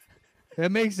 That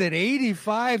makes it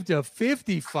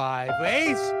 85-55.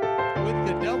 Ace with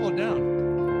the double down.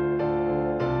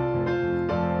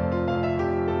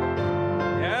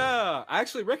 Yeah, I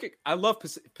actually I love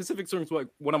Pacific Rim's like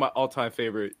one of my all-time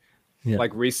favorite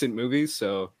like recent movies.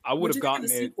 So I would have gotten it.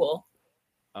 Sequel?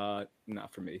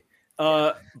 Not for me.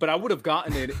 But I would have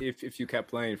gotten it if you kept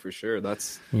playing for sure.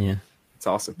 It's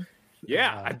awesome.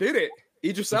 Yeah, I did it.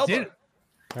 Idris Elba.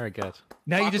 Very good.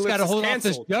 Now you just got to hold off this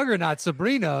canceled. juggernaut,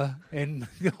 Sabrina, and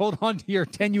hold on to your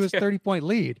tenuous 30-point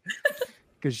lead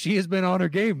because she has been on her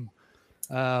game.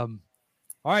 All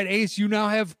right, Ace, you now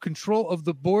have control of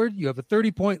the board. You have a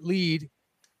 30-point lead,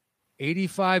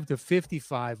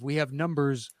 85-55. We have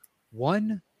numbers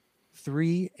 1,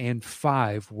 3, and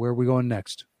 5. Where are we going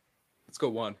next? Let's go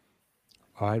 1.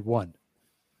 All right, 1.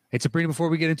 Hey, Sabrina, before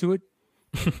we get into it,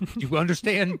 do you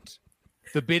understand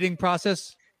the bidding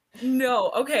process?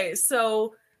 No. Okay.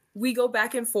 So we go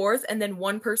back and forth, and then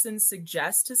one person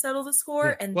suggests to settle the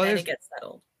score, and then it gets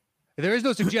settled. There is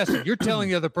no suggestion. You're telling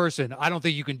the other person, I don't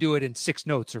think you can do it in 6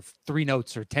 notes or 3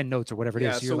 notes or 10 notes or whatever it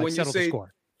is. So you're like, when settle you say the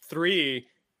score. 3,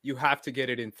 you have to get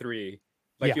it in 3.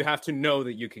 Like you have to know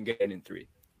that you can get it in 3.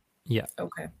 Yeah.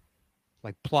 Okay.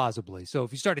 Like plausibly. So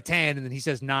if you start at 10 and then he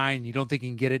says 9, you don't think you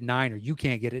can get it 9 or you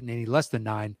can't get it in any less than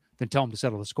 9, then tell him to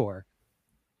settle the score.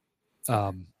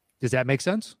 Does that make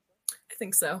sense? I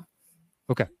think so.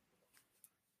 Okay.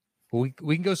 Well,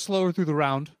 we can go slower through the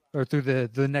round or through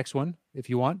the next one if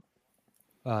you want,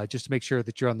 just to make sure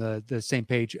that you're on the same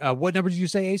page. What number did you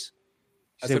say, Ace?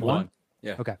 I said 1.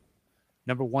 Yeah. Okay.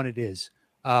 Number 1 it is.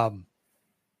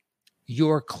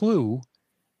 Your clue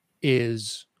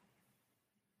is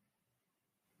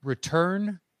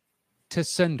return to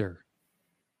sender.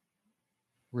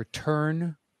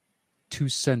 Return to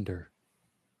sender.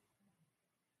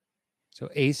 So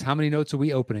Ace, how many notes are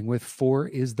we opening with? 4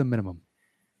 is the minimum.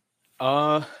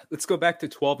 Let's go back to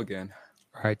 12 again.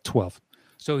 All right, 12.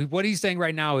 So what he's saying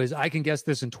right now is I can guess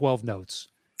this in 12 notes.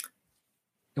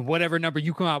 And whatever number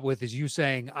you come out with is you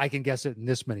saying I can guess it in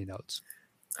this many notes.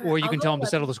 Or you can tell him to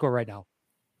settle the score right now.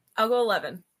 I'll go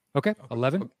 11. Okay,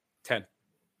 11. 10.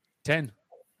 10.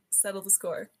 Settle the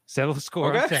score. Settle the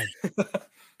score on 10.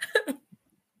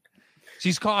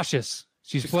 She's cautious.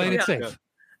 She's playing it safe.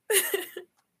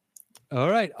 All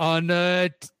right. On 10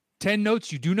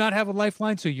 notes, you do not have a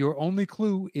lifeline, so your only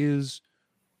clue is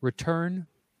return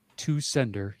to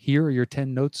sender. Here are your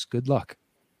 10 notes. Good luck.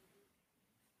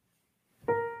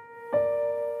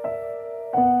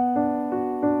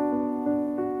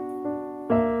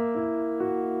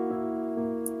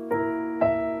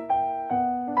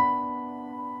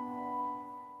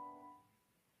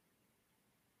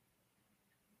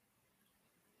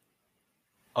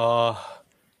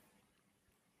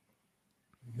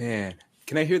 Man,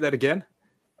 can I hear that again?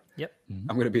 Yep.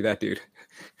 I'm gonna be that dude.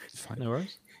 It's fine. No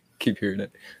worries. Keep hearing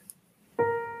it.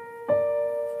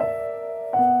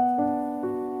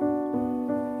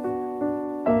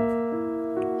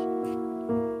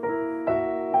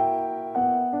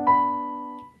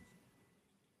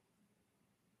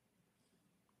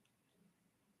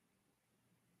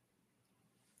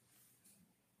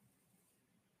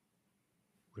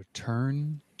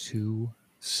 Return to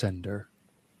sender.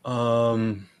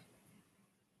 Man,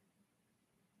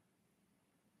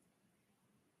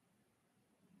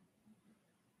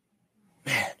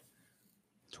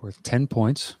 It's worth 10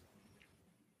 points.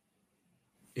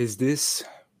 is this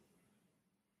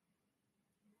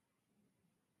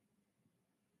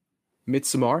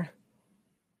Midsommar?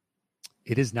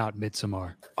 It is not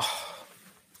Midsommar.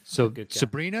 So, good guess.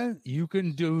 Sabrina, you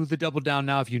can do the double down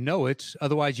now if you know it.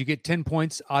 Otherwise, you get 10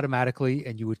 points automatically,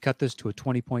 and you would cut this to a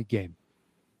 20-point game.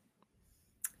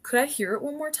 Could I hear it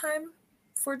one more time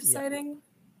before deciding?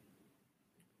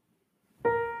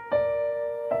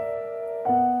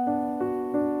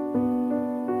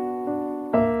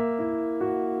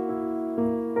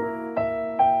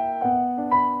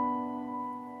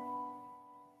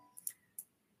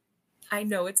 I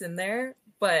know it's in there,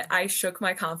 but I shook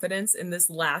my confidence in this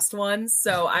last one,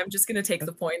 so I'm just going to take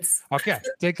the points. Okay,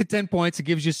 take the 10 points. It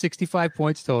gives you 65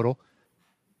 points total.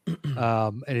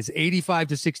 And it's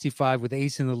 85-65 with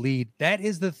Ace in the lead. That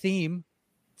is the theme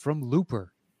from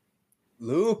Looper.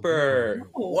 Looper.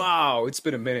 Oh. Wow, it's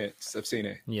been a minute since I've seen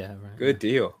it. Yeah, right. Good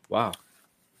deal. Wow.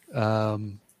 All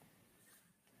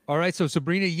All right, so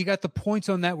Sabrina, you got the points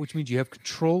on that, which means you have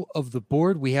control of the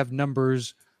board. We have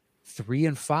numbers 3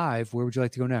 and 5. Where would you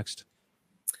like to go next?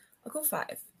 I'll go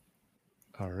 5.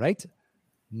 All right.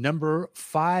 Number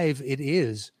 5 it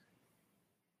is.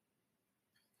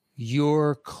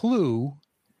 Your clue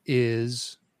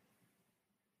is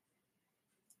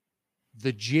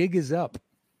the jig is up.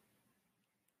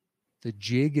 The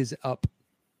jig is up.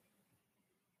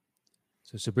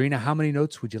 So Sabrina, how many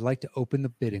notes would you like to open the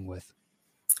bidding with?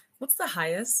 What's the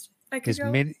highest I could As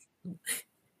go? many,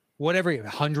 whatever,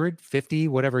 100, 50,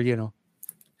 whatever, you know.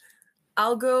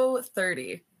 I'll go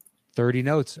 30. 30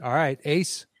 notes. All right.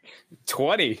 Ace,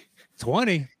 20.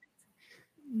 20,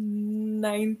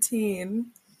 19.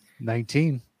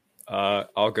 19,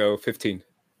 I'll go 15.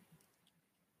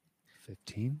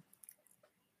 15,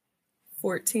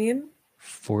 14.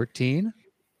 14.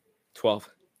 12.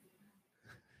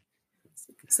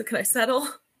 So can I settle?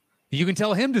 You can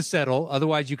tell him to settle.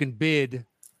 Otherwise, you can bid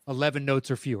 11 notes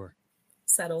or fewer.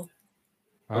 Settle.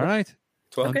 All right.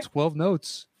 12. On 12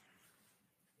 notes.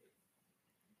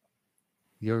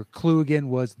 Your clue again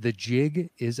was the jig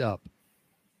is up.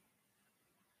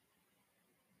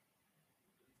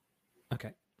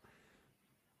 Okay.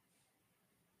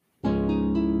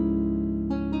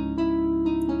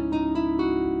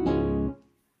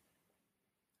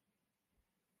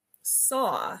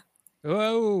 Saw.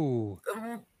 Oh,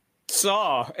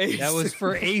 Saw. Ace. that was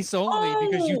for Ace only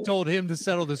because you Oh. told him to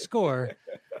settle the score.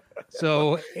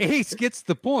 So Ace gets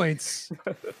the points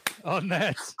on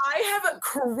that. I have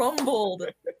crumbled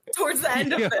towards the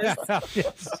end of this.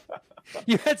 Yes.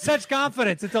 You had such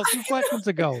confidence until 2 questions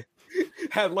ago.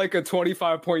 Had like a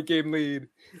 25-point game lead.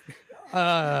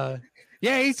 Yeah,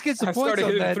 Ace gets the I points started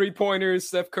on hitting that. 3-pointers,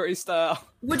 Steph Curry style.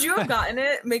 Would you have gotten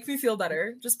it? Make me feel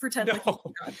better. Just pretend like you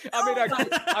No. got it. I mean,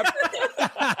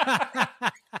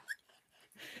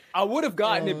 I would have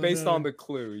gotten it based on the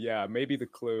clue. Yeah, maybe the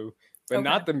clue, but Okay.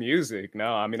 not the music.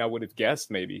 No, I mean, I would have guessed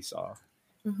maybe Saw,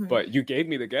 Mhm. but you gave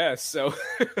me the guess, so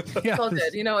Yeah. It's all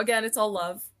good. You know, again, it's all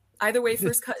love. Either way,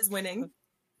 first cut is winning.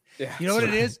 yeah. You know what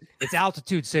it is? It's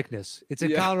altitude sickness. It's in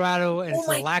Yeah. Colorado, and Oh it's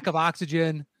the my- lack of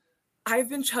oxygen. I've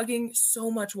been chugging so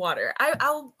much water.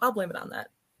 I'll blame it on that.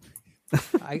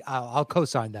 I'll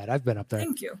co-sign that. I've been up there.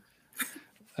 Thank you.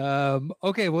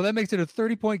 Okay, well that makes it a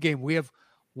 30-point game. We have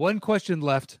one question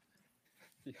left.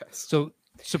 Yes. So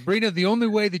Sabrina, the only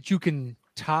way that you can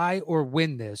tie or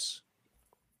win this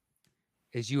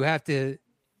is you have to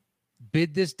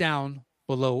bid this down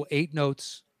below 8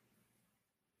 notes,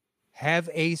 have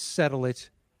Ace settle it,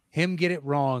 him get it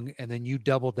wrong, and then you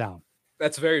double down.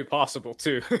 That's very possible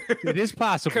too, It is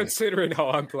possible. considering how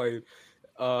I'm playing.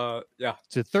 Yeah.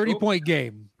 It's a 30-point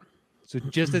game. So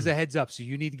just as a heads up, so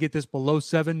you need to get this below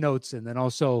 7 notes and then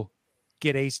also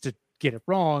get Ace to get it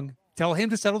wrong. Tell him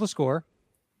to settle the score.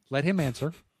 Let him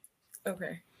answer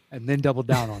Okay. and then double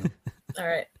down on him. All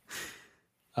right.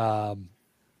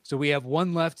 So we have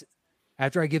one left.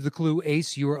 After I give the clue,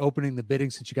 Ace, you are opening the bidding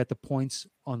since you got the points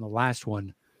on the last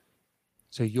one.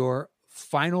 So your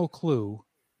final clue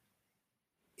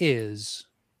is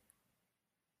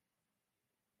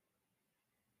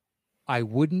I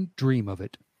wouldn't dream of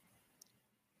it.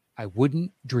 I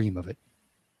wouldn't dream of it.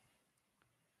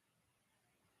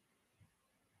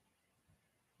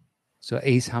 So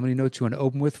Ace, how many notes you want to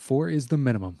open with? 4 is the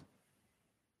minimum.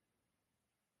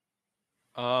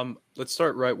 Let's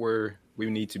start right where we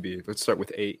need to be. Let's start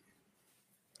with 8.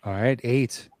 All right,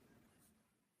 8.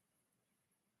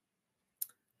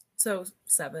 So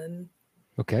 7.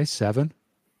 Okay, 7.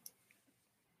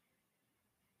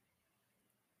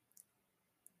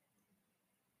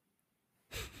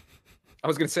 I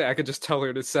was gonna say I could just tell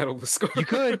her to settle the score. You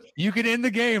could. You could end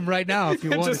the game right now if you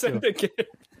wanted just end to. the game.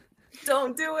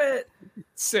 Don't do it.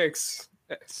 6.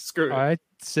 Screw it. All right,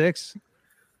 6.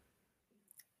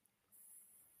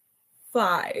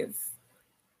 5.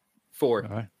 4. All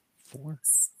right, 4.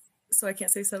 So I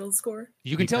can't say settle the score.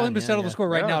 You can You tell can, him to yeah, settle yeah. the score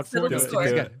right Yeah. now at 4 Settle the notes. score.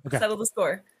 That's good. Okay. Settle the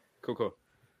score. Cool. All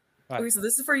right. Okay, so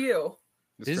this is for you.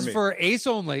 This is me. for Ace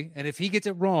only, and if he gets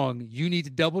it wrong, you need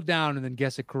to double down and then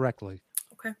guess it correctly.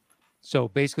 Okay. So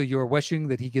basically, you're wishing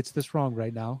that he gets this wrong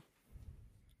right now.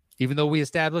 Even though we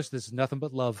established this is nothing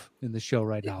but love in the show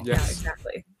right now. Yeah. Yeah, Yes.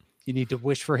 exactly. You need to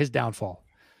wish for his downfall.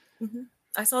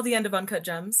 I saw the end of Uncut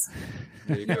Gems.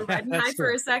 There you You were go. riding That's high for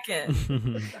true. a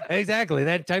second. Exactly.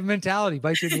 That type of mentality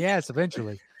bites you in the ass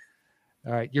eventually.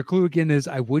 All right. Your clue again is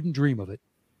I wouldn't dream of it.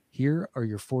 Here are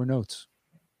your 4 notes.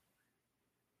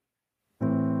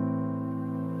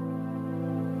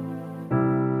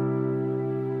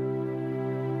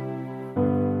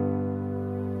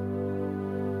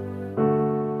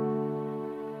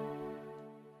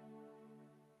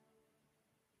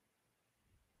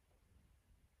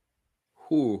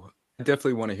 Ooh, I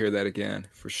definitely want to hear that again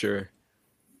for sure,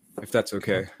 if that's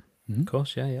okay. Of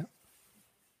course, yeah.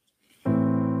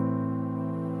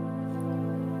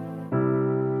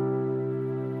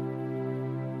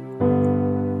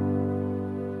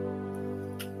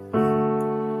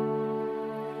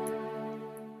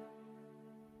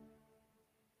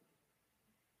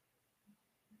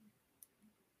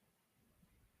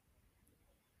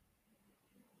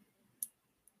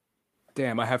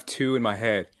 Damn, I have two in my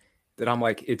head that I'm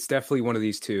like, it's definitely one of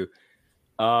these two.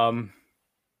 Well,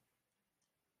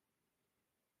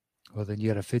 then you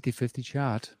got a 50-50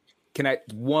 shot. Can I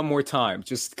one more time,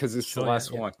 just because it's Sure, the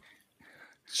last yeah. one?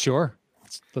 Sure.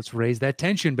 Let's raise that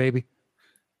tension, baby.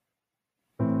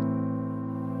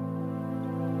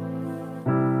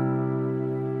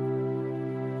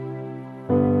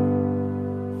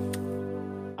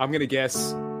 I'm gonna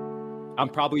guess.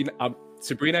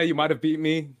 Sabrina, you might have beat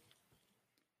me.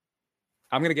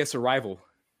 I'm gonna guess Arrival.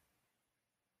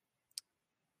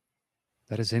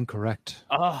 That is incorrect.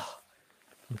 Oh,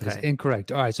 That is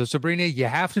incorrect. All right, so Sabrina, you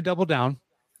have to double down,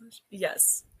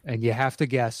 Yes. and you have to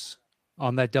guess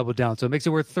on that double down. So it makes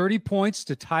it worth 30 points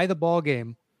to tie the ball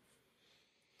game.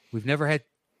 We've never had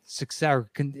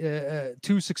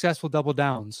two successful double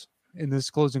downs in this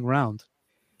closing round.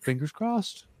 Fingers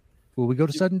crossed. Will we go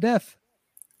to sudden death?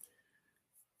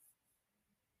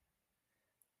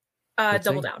 Let's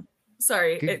Double see. down.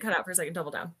 Sorry, Good. it cut out for a second.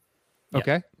 Double down. Yeah.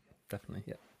 Okay. Definitely,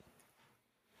 yeah.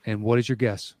 And what is your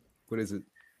guess? what is it?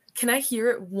 Can I hear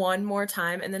it one more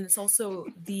time? And then it's also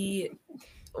the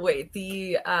hint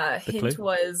clue?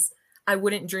 was I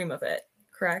wouldn't dream of it.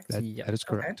 Correct? That is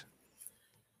correct.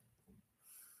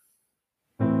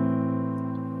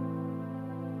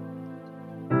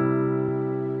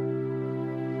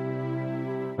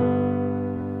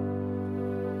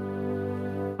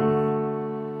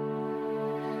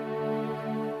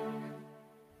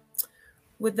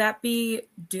 Would that be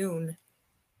Dune?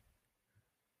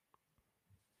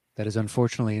 That is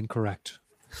unfortunately incorrect.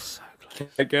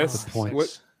 I guess. The points.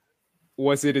 What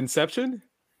was it? Inception?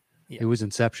 It was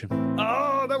Inception.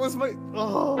 Oh, that was my.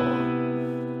 Oh.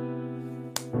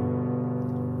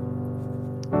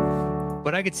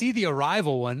 But I could see the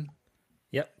Arrival one.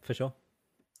 Yep, for sure.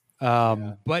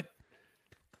 But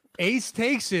Ace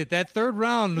takes it. That third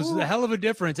round was a hell of a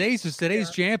difference. Ace is today's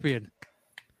champion.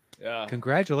 Yeah.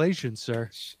 Congratulations, sir.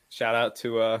 Shout out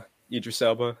to Idris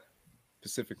Elba,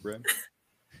 Pacific Rim.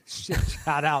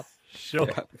 Shout out. Sure.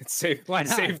 Yeah, it saved Why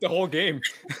not? the whole game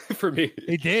for me.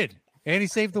 He did. And he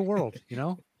saved the world, you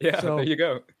know? Yeah, So- there you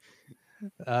go.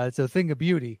 It's a thing of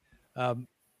beauty.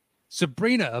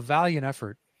 Sabrina, a valiant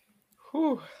effort.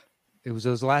 Whew. It was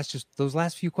those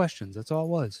last few questions. That's all it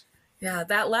was. Yeah,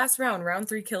 that last round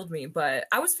 3 killed me, but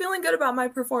I was feeling good about my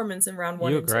performance in round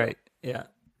 1 You were and 2. great. Yeah.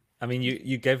 I mean,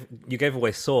 you gave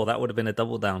away Saw. That would have been a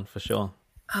double down for sure.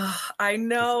 I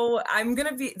know.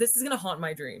 This is gonna haunt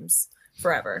my dreams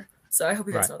forever. So I hope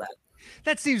you guys Right. know that.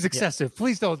 That seems excessive.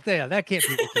 Please don't. Yeah, that can't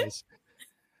be the case.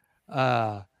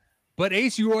 But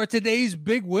Ace, you are today's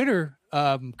big winner.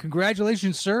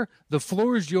 Congratulations, sir. The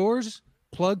floor is yours.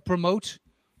 Plug, promote,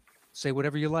 say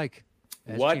whatever you like.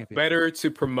 as What champion. better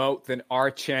to promote than our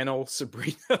channel?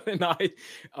 Sabrina and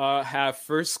I have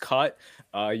First Cut.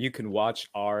 You can watch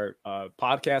our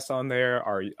podcast on there,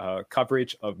 our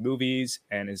coverage of movies,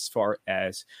 and as far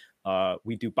as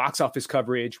we do box office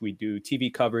coverage, we do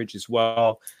TV coverage as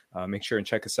well. Make sure and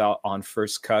check us out on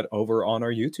First Cut over on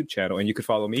our YouTube channel, and you can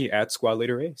follow me at Squad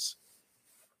Leader Ace.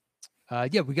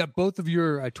 Yeah, we got both of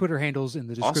your Twitter handles in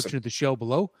the description Awesome. of the show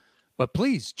below. But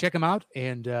please check them out,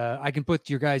 and I can put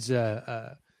your guys'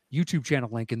 YouTube channel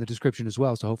link in the description as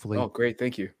well. So hopefully, Oh, great!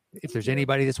 Thank you. if there's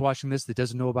anybody that's watching this that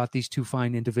doesn't know about these two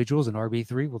fine individuals in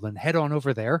RB3, well, then head on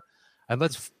over there, and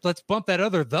let's bump that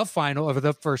the final of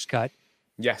the First Cut.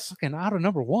 Yes. Fucking out of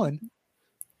number 1.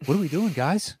 What are we doing,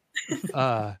 guys?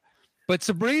 But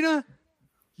Sabrina,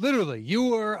 literally, you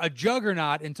were a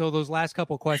juggernaut until those last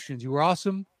couple of questions. You were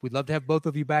awesome. We'd love to have both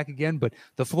of you back again, but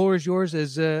the floor is yours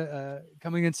as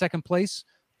coming in second place.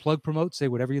 Plug, promote, say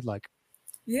whatever you'd like.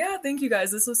 Yeah, thank you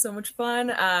guys. This was so much fun.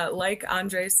 Like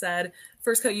Andre said,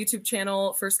 First Cut YouTube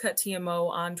channel, First Cut TMO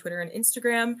on Twitter and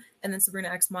Instagram, and then Sabrina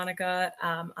X Monica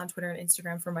on Twitter and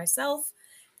Instagram for myself.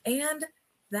 And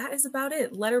that is about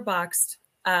it. Letterboxed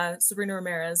Sabrina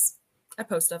Ramirez. I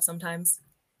post stuff sometimes.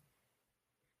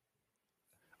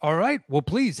 All right. Well,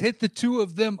 please hit the two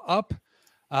of them up.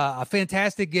 A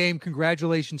fantastic game.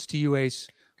 Congratulations to you, Ace,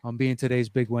 on being today's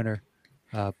big winner.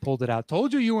 Pulled it out.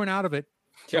 Told you weren't out of it.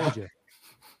 Told you.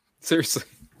 Seriously.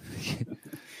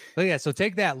 But yeah, so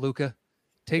take that, Luca.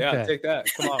 Take that. Take that.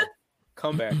 Come on.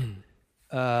 Come back.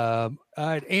 All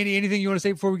right, Andy, anything you want to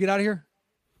say before we get out of here?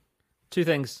 Two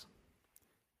things.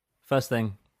 First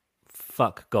thing,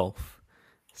 fuck golf.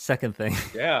 Second thing,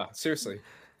 Yeah, seriously.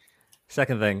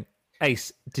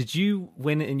 Ace, did you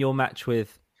win in your match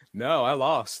with? No, I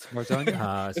lost.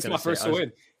 Martonia? It's my first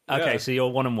win. Okay, Yeah. so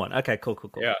you're 1-1. Okay, cool.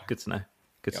 Yeah. Good to know.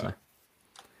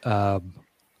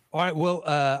 All right. Well,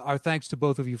 our thanks to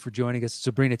both of you for joining us.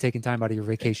 Sabrina, taking time out of your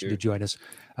vacation to join us.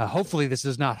 Hopefully, this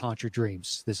does not haunt your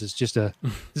dreams. This is just a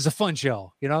fun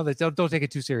show. You know, don't take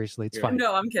it too seriously. It's fine.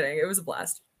 No, I'm kidding. It was a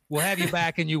blast. We'll have you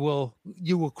back, and you will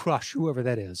crush whoever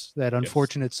that is, that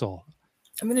unfortunate soul.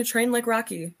 I'm gonna train like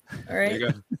Rocky. All right. There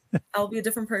you go. I'll be a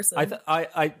different person.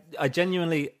 I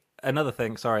genuinely, another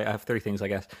thing, sorry, I have three things, I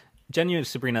guess. Genuinely,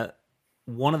 Sabrina,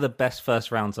 one of the best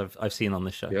first rounds I've seen on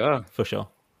this show. Yeah. For sure.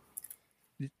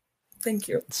 Thank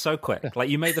you. So quick. Like,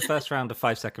 you made the first round a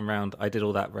 5-second round. I did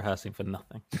all that rehearsing for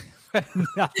nothing.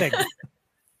 Nothing.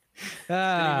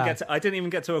 I didn't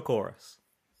even get to a chorus.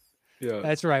 Yeah.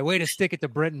 That's right. Way to stick it to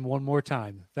Britain one more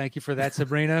time. Thank you for that,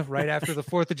 Sabrina. Right after the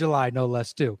 4th of July, no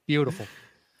less, too. Beautiful.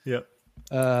 Yep.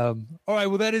 All right.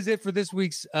 Well, that is it for this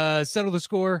week's Settle the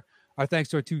Score. Our thanks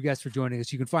to our two guests for joining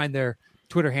us. You can find their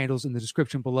Twitter handles in the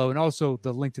description below, and also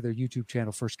the link to their YouTube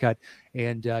channel, First Cut.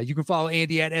 And you can follow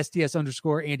Andy at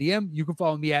STS_AndyM. You can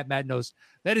follow me at Matt Knows.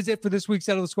 That is it for this week's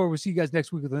Settle the Score. We'll see you guys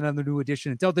next week with another new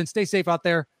edition. Until then, stay safe out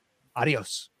there.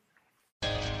 Adios.